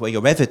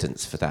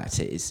evidence for that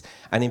is,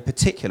 and in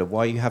particular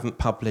why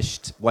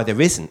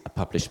there isn't a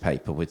published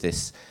paper with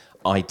this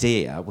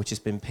idea, which has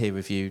been peer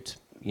reviewed,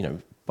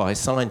 by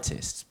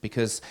scientists.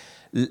 Because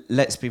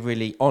let's be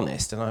really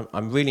honest, and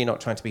I'm really not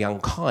trying to be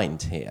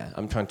unkind here.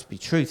 I'm trying to be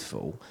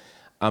truthful.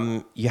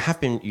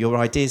 Your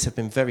ideas have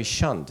been very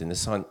shunned in the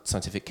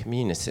scientific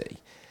community,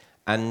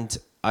 and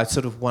I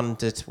sort of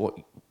wondered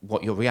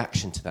what your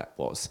reaction to that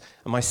was.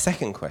 And my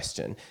second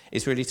question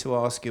is really to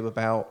ask you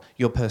about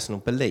your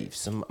personal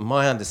beliefs. And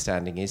my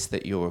understanding is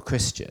that you're a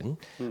Christian,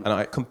 and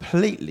I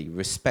completely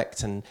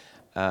respect and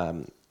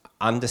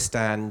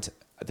understand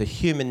the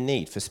human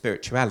need for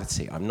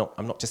spirituality. I'm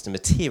not just a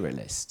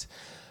materialist,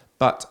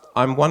 but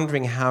I'm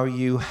wondering how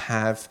you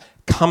have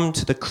come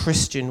to the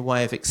Christian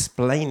way of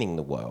explaining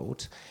the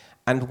world,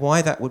 and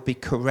why that would be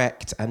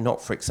correct and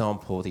not, for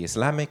example, the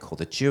Islamic or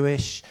the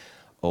Jewish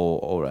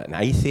or an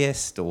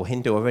atheist or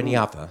Hindu or any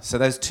other. So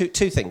those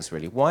two things,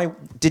 really. Why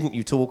didn't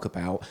you talk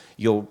about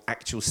your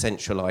actual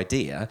central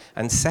idea?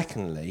 And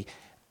secondly,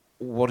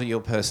 what are your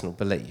personal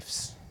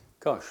beliefs?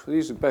 Gosh,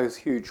 these are both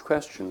huge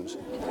questions.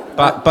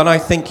 But I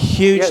think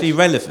hugely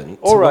relevant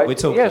to what we're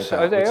talking about.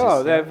 Yes, they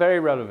are. They're very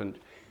relevant.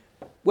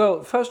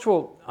 Well, first of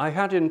all, I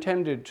had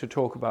intended to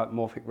talk about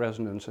morphic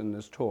resonance in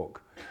this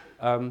talk,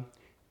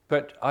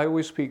 but I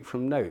always speak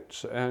from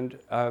notes, and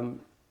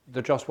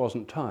there just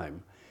wasn't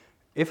time.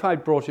 If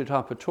I'd brought it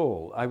up at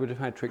all, I would have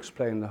had to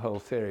explain the whole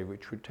theory,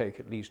 which would take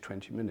at least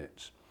 20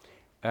 minutes.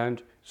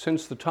 And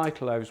since the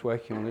title I was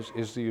working on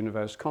is The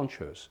Universe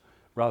Conscious,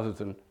 rather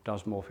than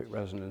Does Morphic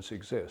Resonance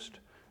Exist?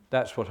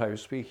 That's what I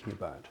was speaking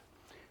about.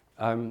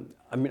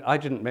 I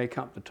didn't make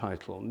up the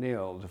title.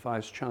 Neil, the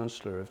Vice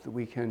Chancellor of the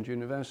Weekend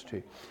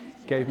University,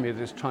 gave me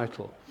this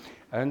title.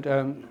 And,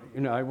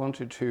 I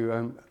wanted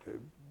to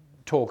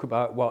talk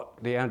about what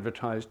the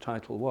advertised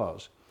title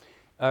was.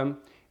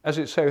 As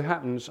it so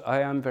happens, I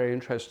am very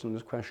interested in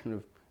this question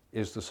of,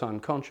 is the sun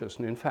conscious?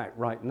 And in fact,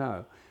 right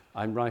now,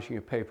 I'm writing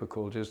a paper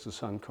called Is the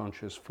Sun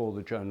Conscious for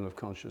the Journal of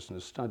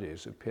Consciousness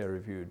Studies, a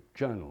peer-reviewed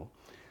journal.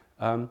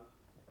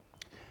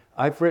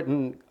 I've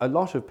written a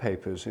lot of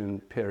papers in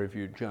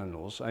peer-reviewed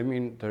journals.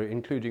 They're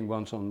including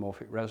ones on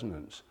morphic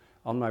resonance.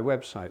 On my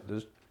website,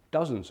 there's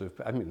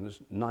there's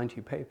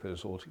 90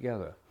 papers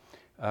altogether.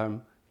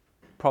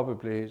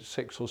 Probably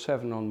 6 or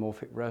 7 on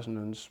morphic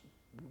resonance,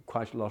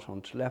 quite a lot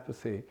on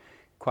telepathy,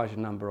 quite a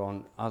number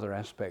on other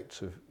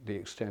aspects of the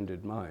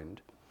extended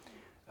mind.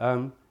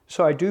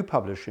 So I do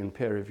publish in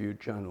peer-reviewed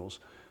journals.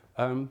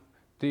 I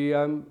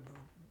do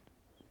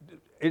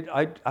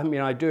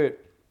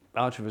it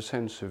out of a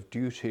sense of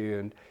duty,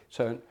 and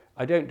so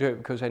I don't do it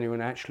because anyone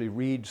actually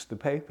reads the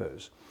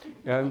papers.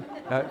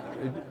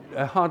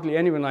 Hardly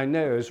anyone I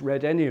know has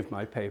read any of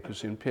my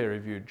papers in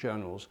peer-reviewed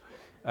journals.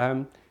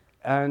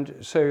 And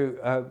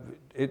so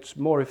it's a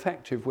more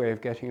effective way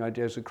of getting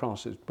ideas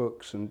across as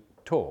books and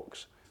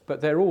talks. But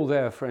they're all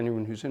there for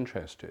anyone who's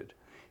interested,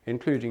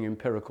 including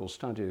empirical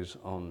studies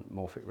on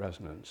morphic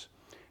resonance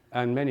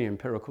and many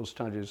empirical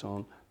studies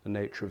on the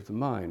nature of the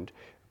mind,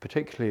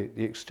 particularly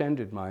the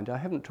extended mind. I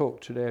haven't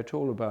talked today at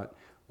all about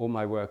all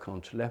my work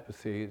on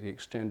telepathy, the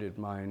extended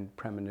mind,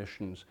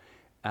 premonitions,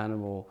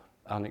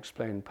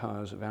 unexplained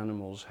powers of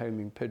animals,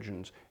 homing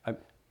pigeons. I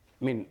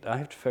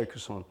have to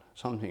focus on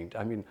something.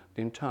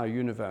 The entire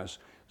universe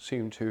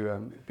seem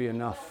to be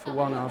enough for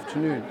one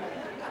afternoon.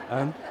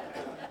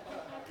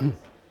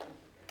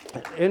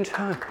 In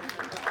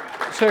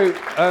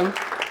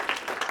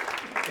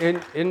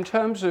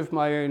terms of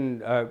my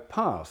own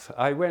path,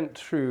 I went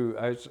through,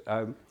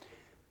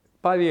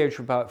 by the age of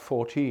about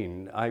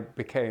 14, I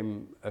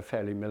became a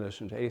fairly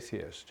militant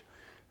atheist,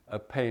 a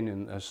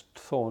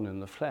thorn in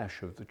the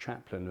flesh of the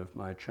chaplain of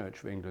my Church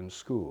of England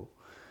school.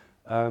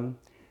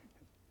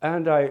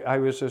 And I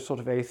was a sort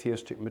of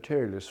atheistic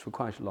materialist for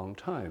quite a long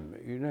time,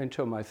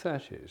 until my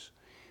 30s.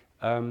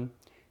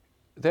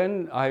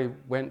 Then I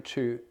went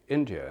to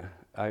India.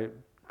 I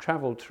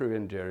travelled through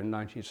India in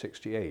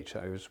 1968.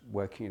 I was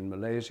working in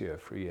Malaysia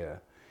for a year.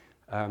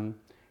 And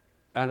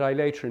I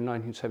later, in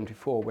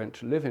 1974, went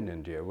to live in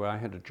India, where I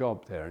had a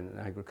job there in an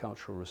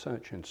agricultural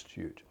research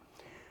institute.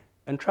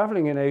 And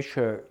travelling in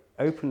Asia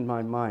opened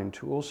my mind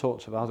to all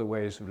sorts of other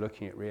ways of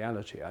looking at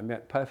reality. I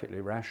met perfectly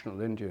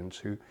rational Indians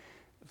who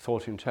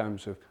thought in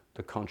terms of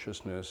the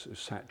consciousness of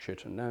Sat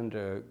Chit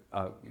Ananda,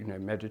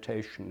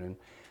 meditation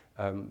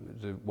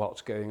and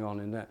what's going on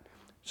in that.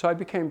 So I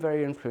became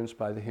very influenced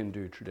by the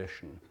Hindu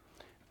tradition.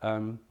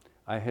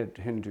 I had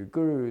Hindu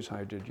gurus,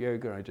 I did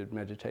yoga, I did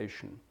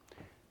meditation.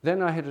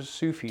 Then I had a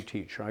Sufi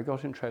teacher. I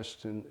got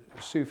interested in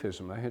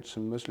Sufism. I had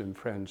some Muslim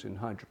friends in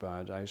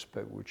Hyderabad,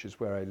 which is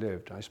where I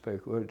lived. I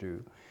spoke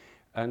Urdu.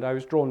 And I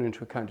was drawn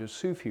into a kind of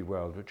Sufi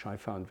world, which I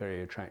found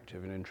very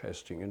attractive and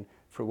interesting, and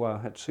for a while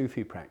had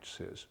Sufi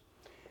practices.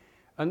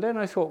 And then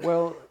I thought,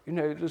 well,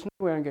 there's no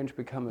way I'm going to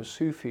become a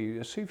Sufi.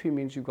 A Sufi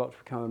means you've got to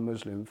become a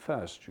Muslim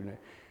first,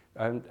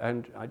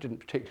 And I didn't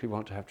particularly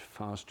want to have to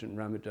fast in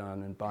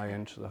Ramadan and buy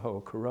into the whole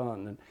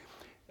Quran. And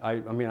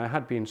I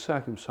had been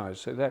circumcised,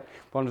 so that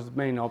one of the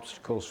main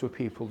obstacles for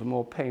people, the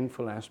more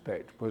painful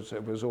aspect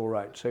was all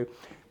right. So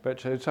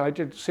I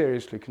did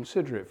seriously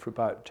consider it for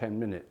about 10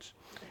 minutes.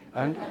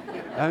 And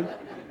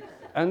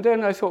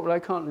then I thought, well, I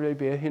can't really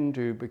be a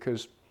Hindu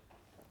because,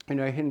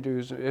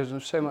 Hindus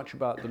is so much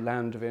about the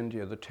land of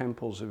India, the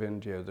temples of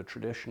India, the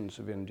traditions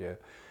of India.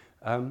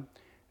 And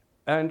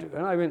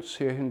when I went to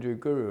see a Hindu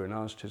guru and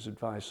asked his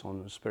advice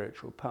on the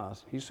spiritual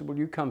path, he said, well,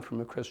 you come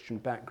from a Christian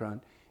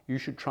background. You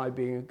should try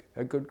being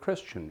a good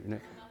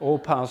Christian. All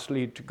paths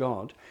lead to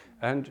God,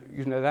 and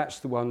that's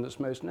the one that's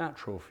most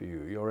natural for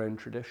you, your own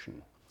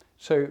tradition.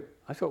 So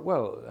I thought,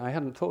 well, I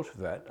hadn't thought of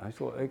that. I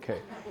thought, okay.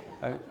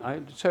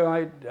 So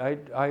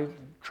I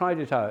tried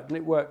it out, and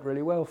it worked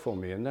really well for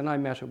me. And then I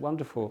met a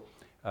wonderful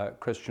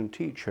Christian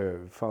teacher,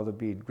 Father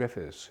Bede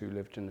Griffiths, who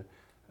lived in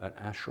an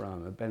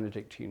ashram, a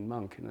Benedictine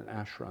monk in an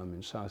ashram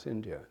in South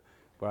India,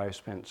 where I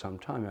spent some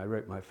time. I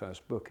wrote my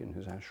first book in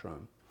his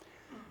ashram.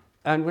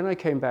 And when I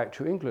came back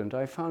to England,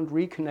 I found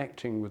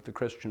reconnecting with the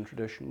Christian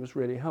tradition was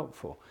really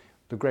helpful.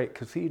 The great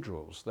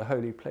cathedrals, the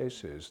holy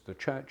places, the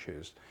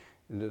churches,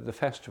 the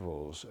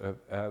festivals,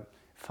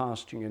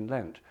 fasting in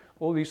Lent,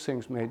 all these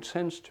things made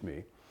sense to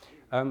me.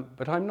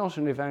 But I'm not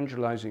an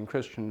evangelizing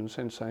Christian in the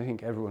sense I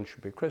think everyone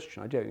should be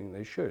Christian. I don't think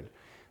they should.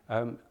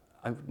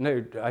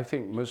 I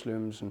think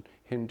Muslims and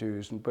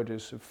Hindus and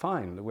Buddhists are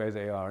fine the way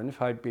they are. And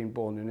if I'd been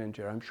born in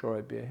India, I'm sure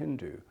I'd be a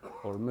Hindu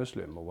or a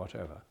Muslim or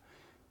whatever.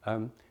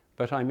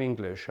 But I'm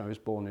English, I was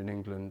born in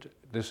England.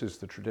 This is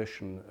the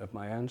tradition of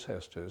my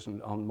ancestors,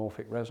 and on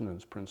morphic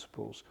resonance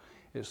principles,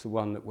 it's the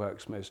one that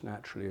works most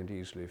naturally and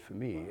easily for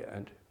me.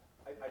 And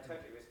I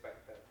totally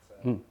respect that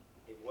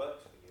it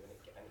works for you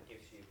and it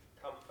gives you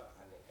comfort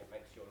and it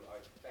makes your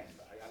life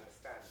better. I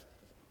understand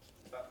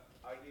that. But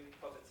are you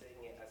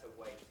positing it as a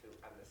way to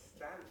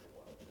understand the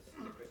world?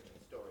 The Christian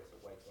story is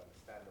a way to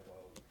understand the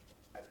world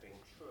as being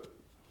true?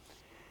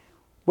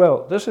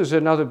 Well, this is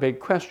another big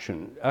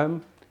question.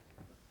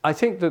 I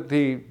think that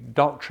the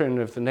doctrine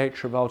of the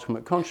nature of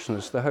ultimate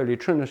consciousness, the Holy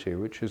Trinity,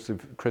 which is the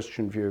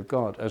Christian view of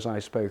God, as I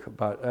spoke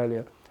about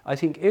earlier, I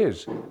think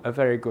is a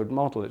very good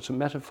model. It's a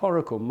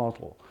metaphorical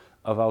model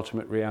of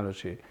ultimate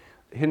reality.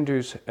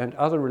 Hindus and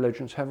other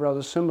religions have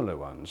rather similar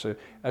ones.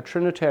 A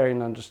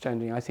Trinitarian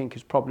understanding, I think,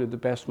 is probably the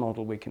best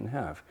model we can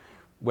have,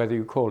 whether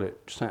you call it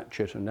Sat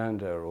Chit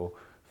Ananda or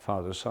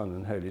Father, Son,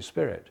 and Holy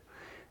Spirit.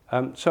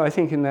 So I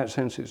think in that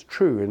sense it's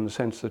true, in the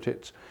sense that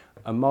it's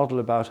a model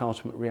about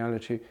ultimate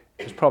reality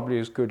is probably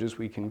as good as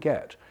we can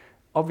get.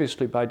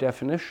 Obviously, by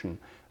definition,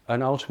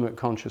 an ultimate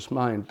conscious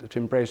mind that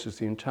embraces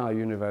the entire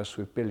universe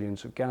with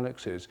billions of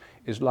galaxies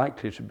is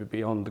likely to be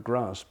beyond the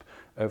grasp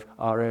of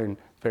our own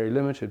very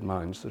limited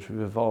minds that have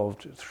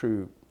evolved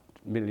through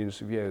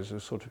millions of years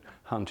of sort of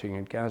hunting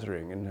and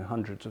gathering and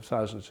hundreds of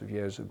thousands of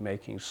years of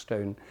making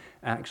stone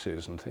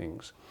axes and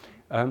things.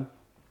 I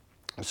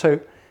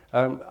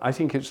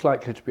think it's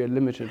likely to be a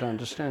limited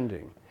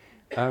understanding.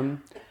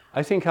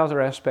 I think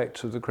other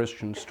aspects of the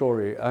Christian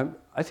story,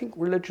 I think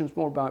religion's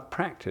more about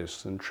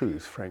practice than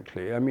truth,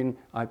 frankly. I mean,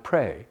 I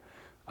pray,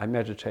 I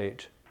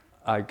meditate,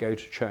 I go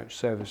to church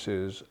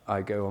services,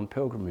 I go on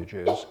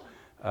pilgrimages,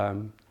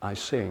 I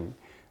sing.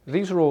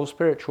 These are all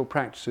spiritual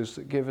practices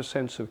that give a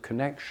sense of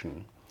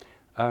connection,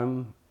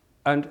 and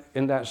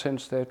in that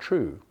sense they're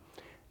true.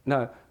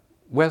 Now,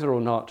 whether or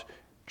not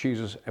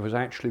Jesus was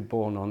actually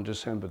born on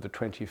December the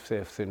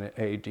 25th in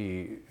AD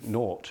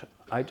 0,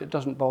 it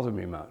doesn't bother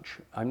me much.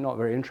 I'm not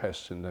very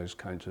interested in those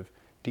kinds of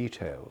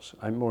details.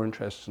 I'm more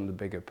interested in the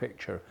bigger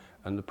picture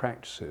and the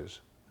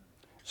practices.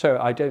 So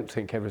I don't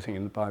think everything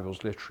in the Bible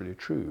is literally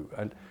true.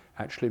 And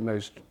actually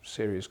most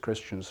serious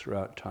Christians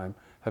throughout time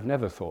have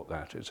never thought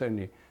that. It's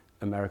only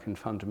American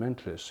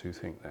fundamentalists who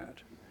think that.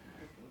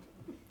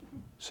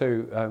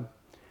 So,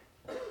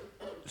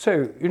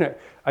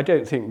 I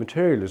don't think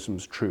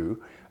materialism's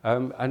true,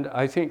 and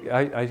I think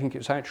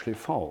it's actually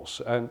false.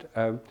 And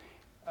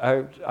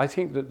I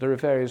think that there are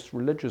various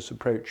religious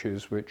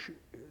approaches which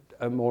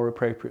are more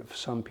appropriate for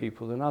some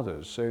people than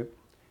others. So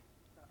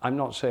I'm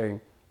not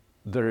saying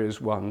there is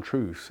one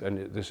truth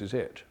and this is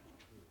it.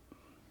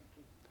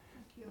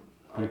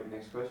 Thank you.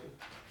 Next question.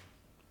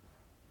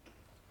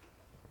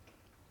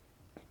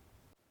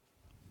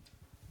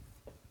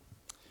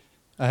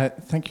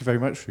 Thank you very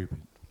much, Rupert.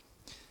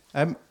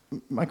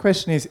 My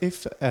question is,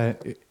 if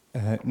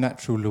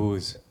natural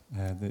laws,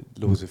 the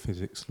laws of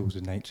physics, laws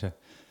of nature,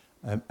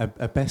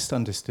 are best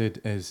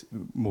understood as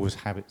more as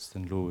habits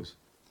than laws,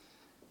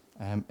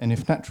 and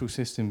if natural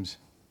systems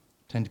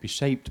tend to be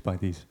shaped by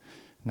these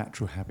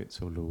natural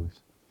habits or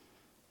laws,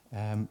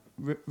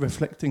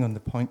 reflecting on the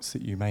points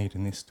that you made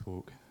in this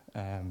talk,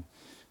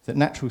 that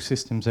natural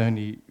systems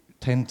only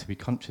tend to be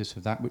conscious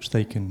of that which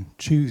they can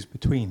choose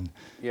between,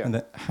 and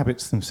that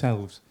habits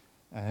themselves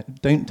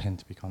don't tend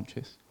to be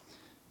conscious.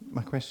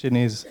 My question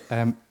is,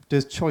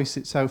 does choice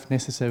itself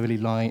necessarily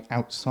lie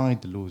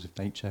outside the laws of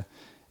nature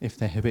if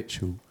they're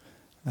habitual?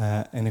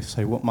 And if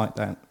so, what might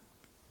that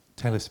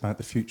tell us about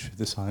the future of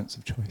the science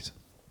of choice?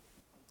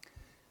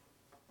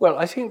 Well,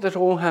 I think that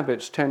all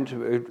habits tend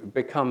to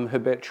become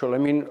habitual. I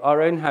mean,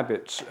 our own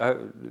habits,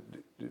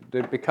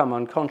 they become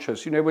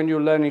unconscious. You know, when you're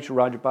learning to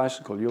ride a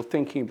bicycle, you're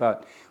thinking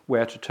about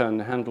where to turn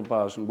the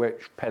handlebars and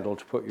which pedal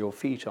to put your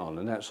feet on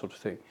and that sort of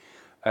thing.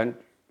 And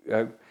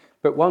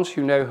but once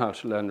you know how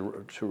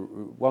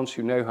to once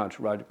you know how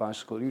to ride a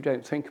bicycle, you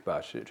don't think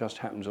about it. It just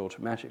happens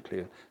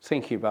automatically.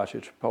 Thinking about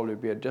it would probably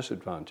be a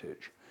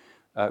disadvantage.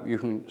 You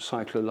can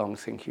cycle along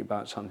thinking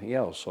about something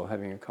else or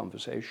having a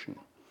conversation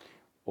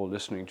or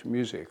listening to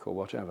music or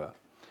whatever.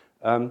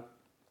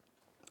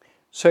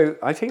 So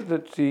I think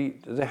that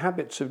the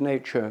habits of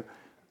nature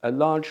are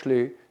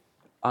largely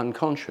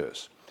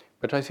unconscious.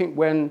 But I think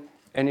when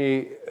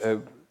any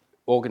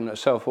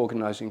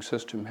self-organizing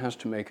system has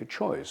to make a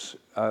choice,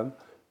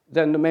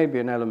 then there may be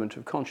an element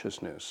of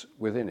consciousness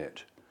within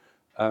it.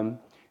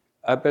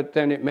 But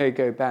then it may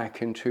go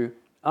back into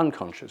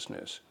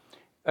unconsciousness.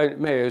 It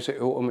may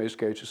almost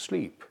go to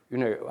sleep. You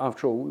know,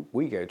 after all,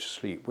 we go to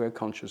sleep. We're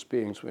conscious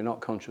beings. We're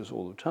not conscious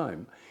all the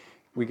time.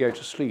 We go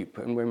to sleep,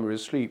 and when we're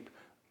asleep,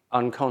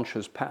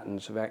 unconscious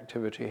patterns of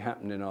activity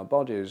happen in our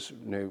bodies.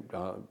 You know,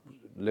 our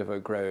liver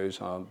grows,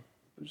 our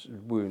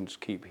wounds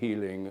keep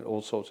healing,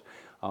 all sorts.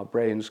 Our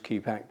brains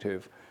keep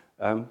active.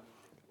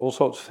 All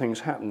sorts of things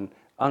happen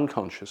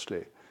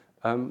unconsciously.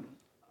 I'm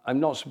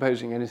not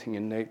supposing anything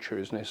in nature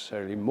is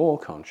necessarily more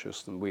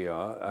conscious than we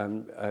are.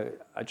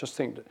 I just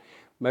think that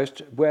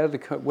where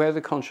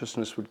the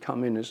consciousness would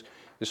come in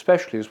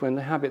especially is when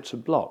the habits are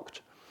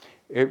blocked.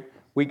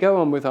 We go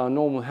on with our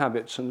normal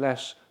habits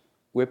unless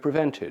we're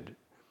prevented.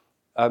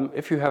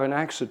 If you have an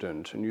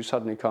accident and you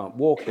suddenly can't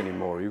walk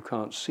anymore, you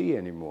can't see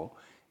anymore,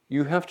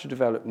 you have to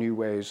develop new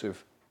ways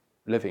of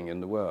living in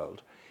the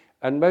world.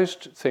 And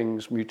most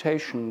things,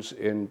 mutations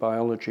in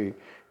biology,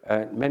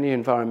 many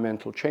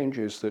environmental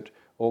changes that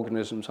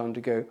organisms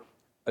undergo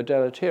are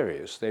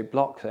deleterious. They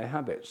block their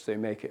habits. They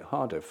make it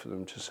harder for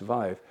them to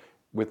survive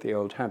with the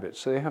old habits.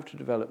 So they have to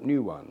develop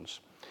new ones.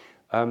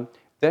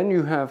 Then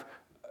you have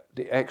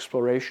the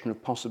exploration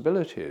of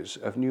possibilities,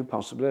 of new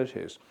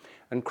possibilities.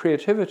 And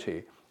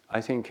creativity,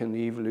 I think in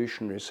the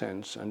evolutionary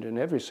sense and in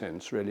every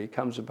sense really,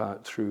 comes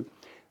about through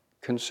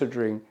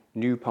considering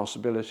new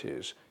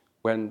possibilities,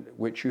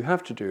 which you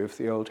have to do if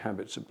the old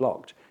habits are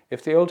blocked.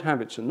 If the old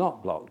habits are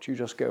not blocked, you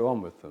just go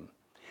on with them.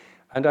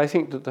 And I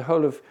think that the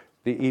whole of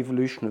the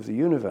evolution of the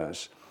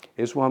universe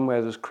is one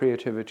where there's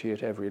creativity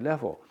at every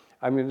level.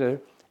 I mean, the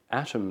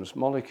atoms,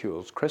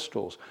 molecules,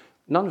 crystals,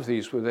 none of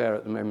these were there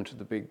at the moment of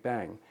the Big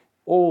Bang.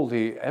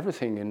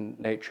 Everything in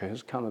nature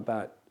has come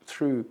about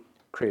through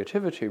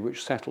creativity,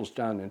 which settles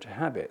down into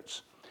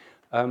habits.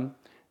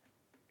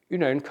 You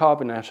know, and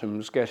carbon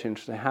atoms get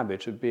into the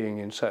habit of being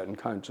in certain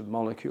kinds of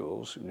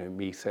molecules, you know,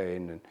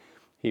 methane and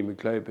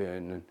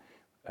hemoglobin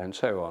and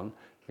so on,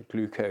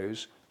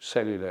 glucose,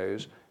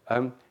 cellulose.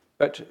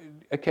 But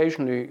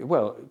occasionally,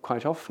 well,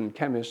 quite often,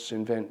 chemists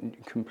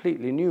invent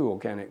completely new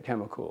organic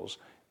chemicals,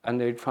 and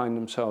they'd find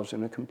themselves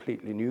in a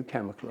completely new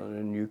chemical and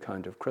a new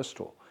kind of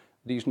crystal.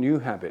 These new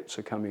habits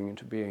are coming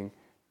into being,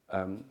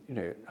 you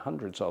know,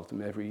 hundreds of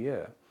them every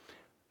year.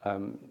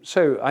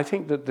 So I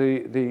think that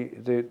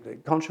the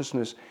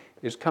consciousness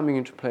is coming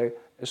into play,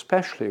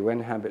 especially when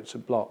habits are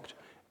blocked,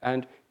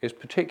 and is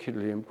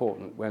particularly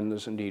important when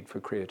there's a need for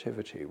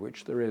creativity,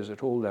 which there is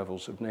at all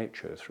levels of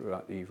nature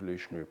throughout the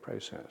evolutionary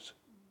process.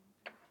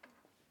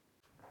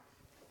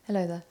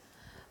 Hello there.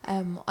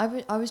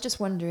 I was just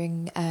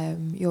wondering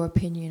your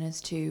opinion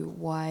as to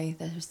why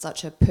there's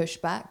such a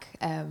pushback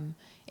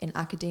in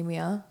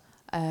academia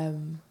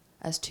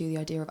as to the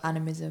idea of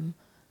animism,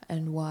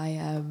 and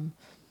why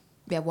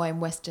why in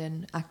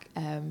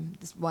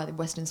why the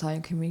Western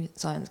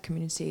science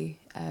community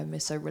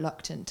is so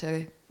reluctant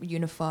to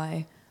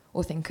unify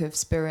or think of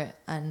spirit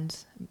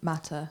and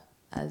matter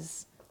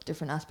as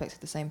different aspects of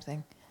the same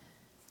thing.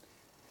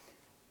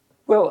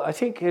 Well, I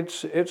think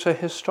it's a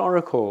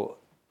historical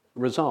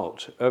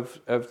result of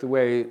the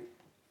way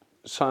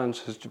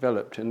science has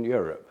developed in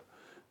Europe.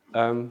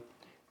 In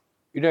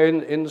the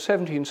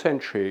 17th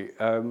century,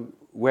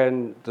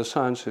 when the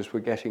sciences were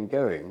getting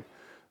going,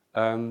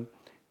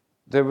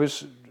 there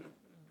was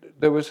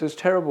this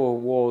terrible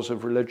wars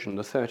of religion,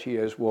 the 30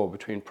 Years' War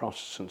between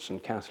Protestants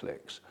and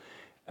Catholics.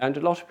 And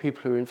a lot of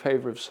people who were in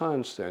favour of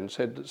science then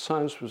said that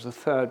science was the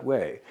third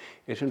way.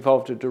 It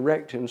involved a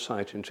direct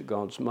insight into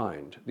God's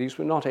mind. These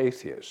were not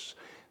atheists.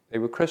 They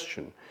were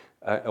Christian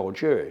or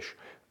Jewish.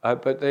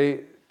 But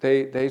they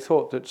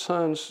thought that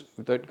science,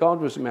 that God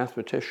was a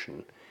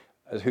mathematician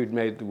who'd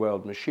made the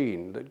world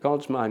machine, that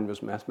God's mind was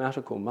a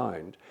mathematical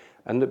mind,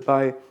 and that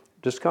by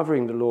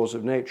discovering the laws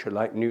of nature,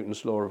 like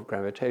Newton's law of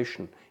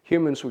gravitation,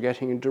 humans were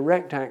getting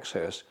direct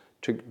access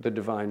to the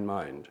divine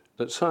mind,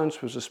 that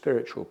science was a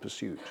spiritual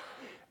pursuit.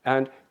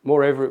 And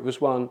moreover, it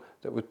was one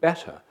that was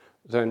better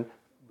than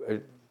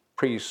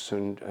priests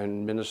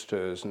and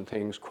ministers and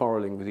things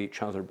quarreling with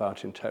each other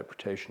about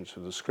interpretations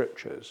of the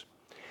scriptures.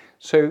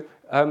 So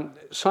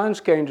science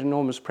gained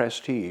enormous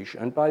prestige,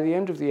 and by the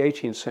end of the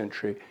 18th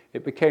century,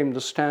 it became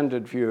the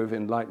standard view of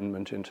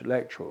Enlightenment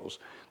intellectuals.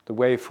 The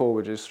way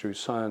forward is through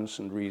science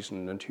and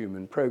reason and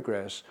human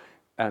progress,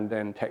 and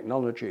then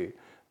technology.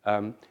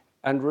 And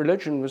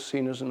religion was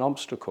seen as an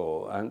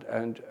obstacle,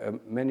 and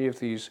many of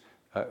these,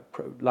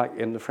 like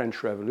in the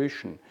French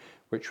Revolution,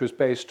 which was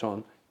based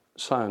on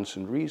science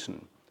and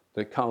reason,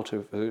 the cult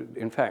of,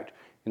 in fact,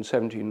 in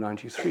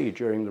 1793,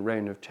 during the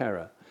Reign of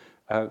Terror,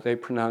 they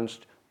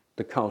pronounced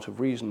the cult of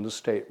reason the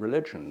state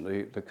religion.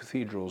 The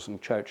cathedrals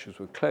and churches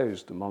were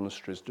closed, the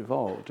monasteries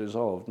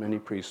dissolved, many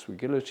priests were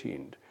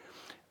guillotined.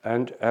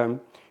 And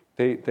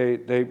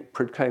they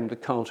proclaimed the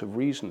cult of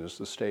reason as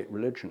the state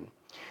religion.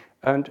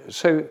 And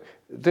so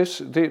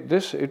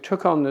it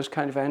took on this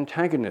kind of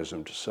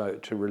antagonism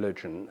to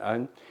religion,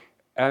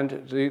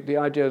 and the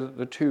idea that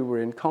the two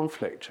were in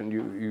conflict, and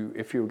you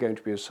if you were going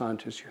to be a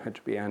scientist, you had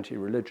to be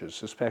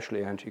anti-religious,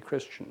 especially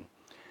anti-Christian.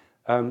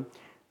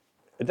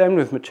 Then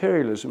with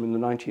materialism in the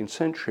 19th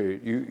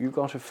century, you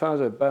got a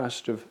further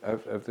burst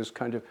of this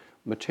kind of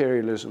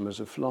materialism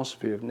as a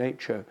philosophy of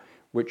nature,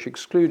 which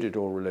excluded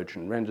all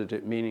religion, rendered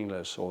it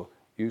meaningless or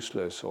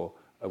useless or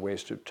a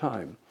waste of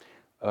time,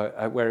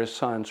 whereas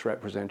science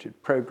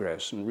represented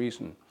progress and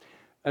reason.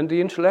 And the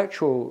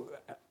intellectual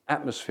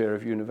atmosphere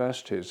of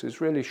universities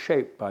is really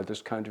shaped by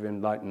this kind of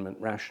Enlightenment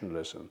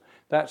rationalism.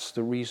 That's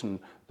the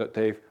reason that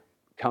they've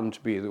come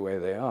to be the way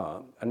they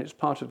are, and it's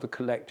part of the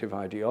collective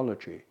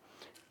ideology.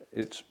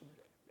 It's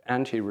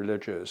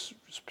anti-religious,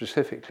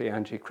 specifically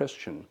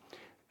anti-Christian,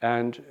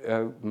 and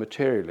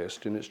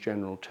materialist in its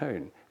general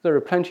tone. There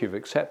are plenty of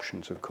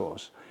exceptions, of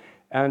course,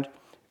 and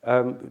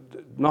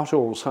not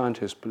all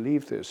scientists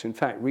believe this. In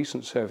fact,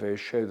 recent surveys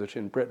show that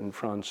in Britain,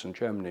 France, and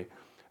Germany,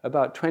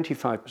 about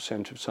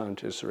 25% of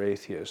scientists are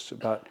atheists,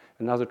 about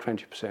another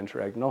 20%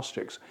 are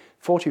agnostics,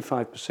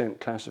 45%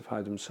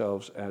 classify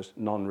themselves as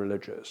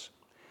non-religious,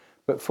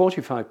 but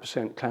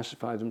 45%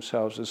 classify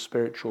themselves as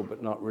spiritual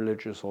but not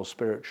religious, or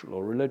spiritual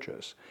or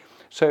religious.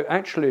 So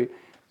actually,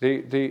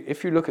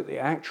 if you look at the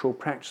actual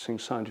practicing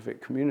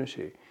scientific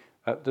community,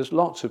 there's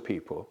lots of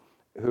people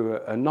who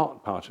are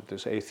not part of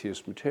this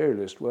atheist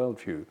materialist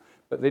worldview,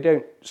 but they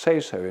don't say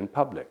so in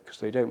public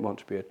because they don't want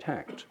to be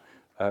attacked.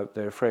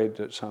 They're afraid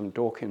that some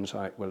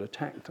Dawkinsite will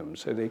attack them,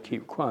 so they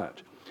keep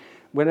quiet.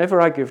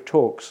 Whenever I give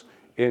talks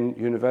in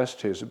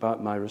universities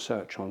about my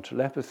research on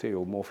telepathy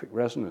or morphic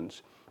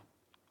resonance,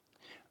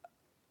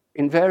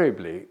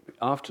 invariably,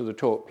 after the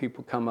talk,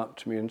 people come up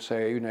to me and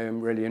say,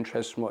 I'm really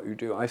interested in what you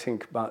do.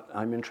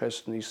 I'm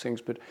interested in these things,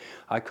 but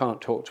I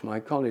can't talk to my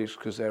colleagues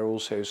because they're all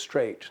so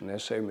straight and they're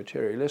so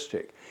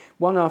materialistic.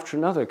 One after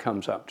another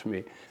comes up to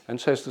me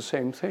and says the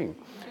same thing.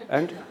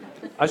 And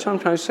I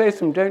sometimes say to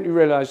them, don't you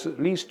realize that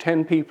at least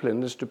 10 people in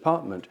this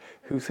department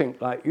who think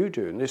like you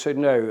do? And they said,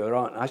 no, there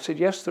aren't. I said,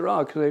 yes, there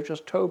are, because they've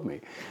just told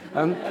me.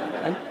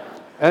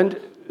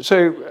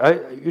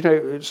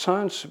 So,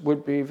 science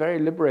would be very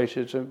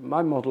liberated.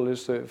 My model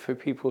is that for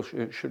people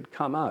should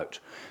come out,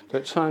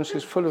 that science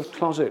is full of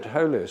closet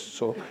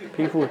holists or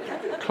people with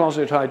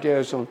closet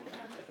ideas on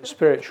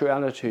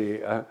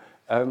spirituality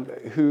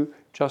who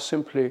just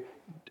simply,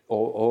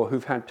 or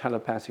who've had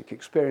telepathic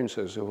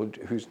experiences, or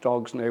whose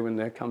dogs know when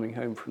they're coming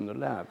home from the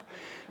lab,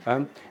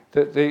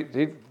 that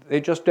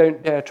they just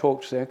don't dare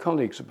talk to their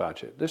colleagues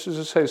about it. This is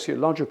a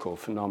sociological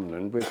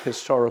phenomenon with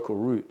historical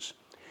roots.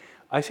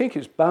 I think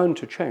it's bound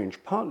to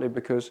change, partly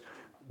because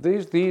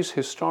these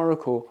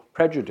historical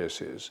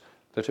prejudices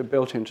that are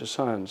built into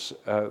science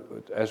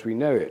as we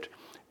know it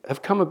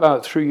have come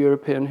about through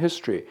European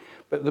history.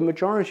 But the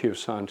majority of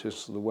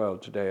scientists of the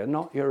world today are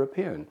not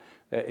European.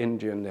 They're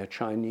Indian, they're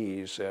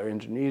Chinese, they're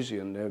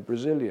Indonesian, they're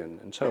Brazilian,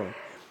 and so on.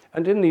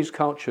 And in these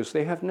cultures,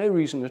 they have no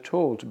reason at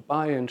all to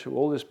buy into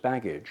all this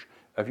baggage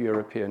of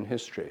European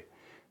history.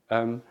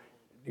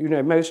 You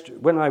know,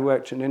 when I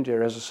worked in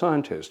India as a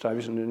scientist, I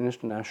was in an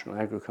international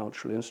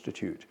agricultural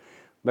institute.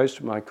 Most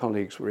of my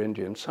colleagues were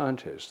Indian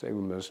scientists. They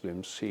were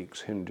Muslims,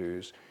 Sikhs,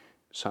 Hindus,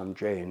 some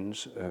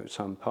Jains,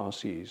 some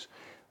Parsis.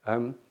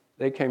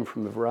 They came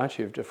from a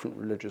variety of different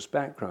religious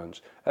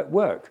backgrounds. At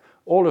work,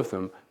 all of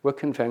them were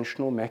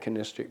conventional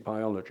mechanistic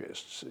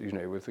biologists, you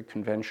know, with the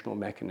conventional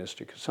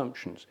mechanistic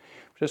assumptions.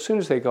 But as soon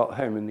as they got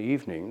home in the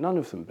evening, none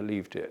of them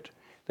believed it.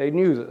 They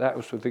knew that that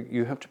was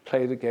you have to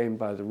play the game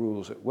by the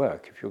rules at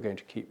work if you're going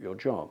to keep your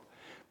job.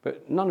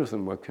 But none of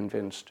them were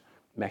convinced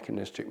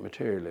mechanistic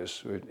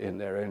materialists in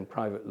their own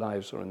private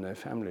lives or in their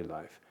family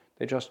life.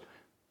 They just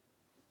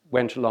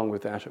went along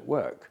with that at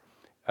work.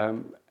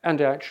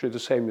 And actually the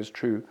same is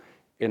true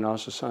in our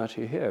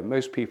society here.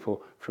 Most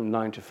people from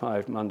 9 to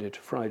 5, Monday to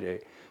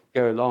Friday,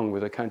 go along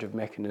with a kind of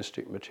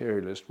mechanistic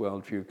materialist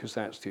worldview because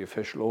that's the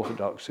official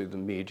orthodoxy, the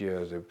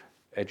media, the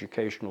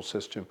educational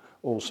system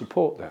all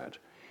support that.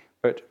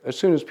 But as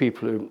soon as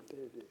people are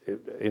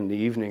in the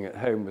evening at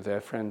home with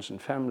their friends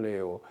and family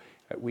or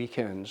at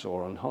weekends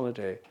or on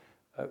holiday,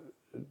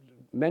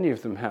 many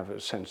of them have a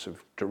sense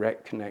of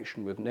direct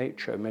connection with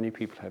nature. Many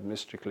people have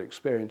mystical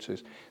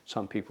experiences.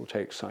 Some people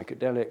take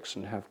psychedelics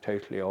and have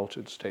totally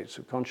altered states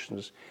of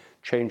consciousness,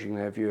 changing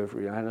their view of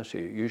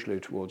reality,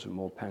 usually towards a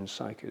more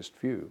panpsychist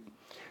view.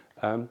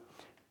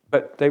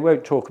 But they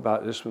won't talk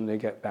about this when they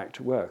get back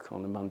to work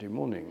on a Monday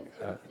morning.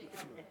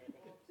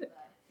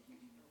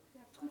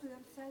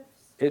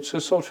 It's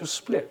a sort of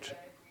split.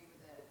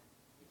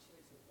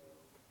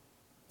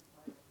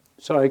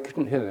 Sorry, I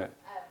couldn't hear that.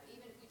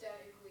 Even if we don't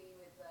agree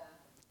with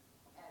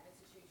the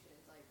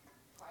institutions, like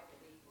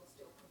privately, we'll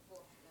still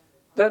conform to them.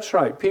 That's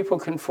right. People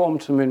conform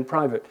to them in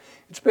private.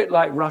 It's a bit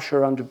like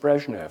Russia under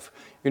Brezhnev.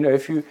 You know,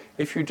 if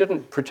you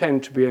didn't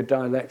pretend to be a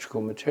dialectical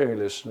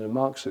materialist and a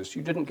Marxist,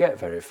 you didn't get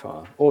very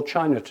far. Or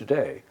China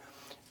today.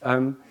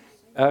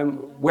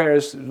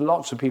 Whereas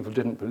lots of people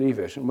didn't believe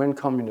it. And when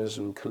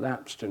communism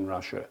collapsed in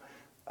Russia,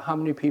 how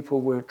many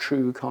people were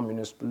true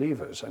communist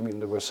believers? I mean,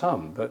 there were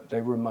some, but they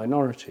were a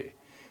minority.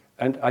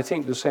 And I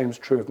think the same is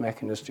true of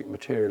mechanistic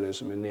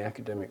materialism in the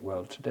academic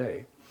world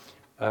today.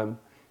 And,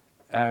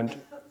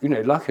 you know,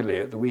 luckily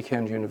at the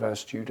weekend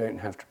university, you don't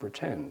have to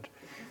pretend.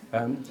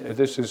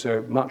 This is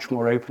a much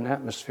more open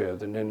atmosphere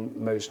than in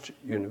most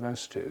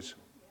universities.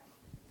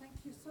 Thank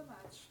you so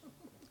much.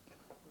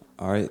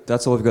 All right,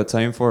 that's all we've got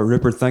time for.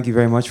 Rupert, thank you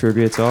very much for a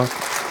great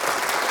talk.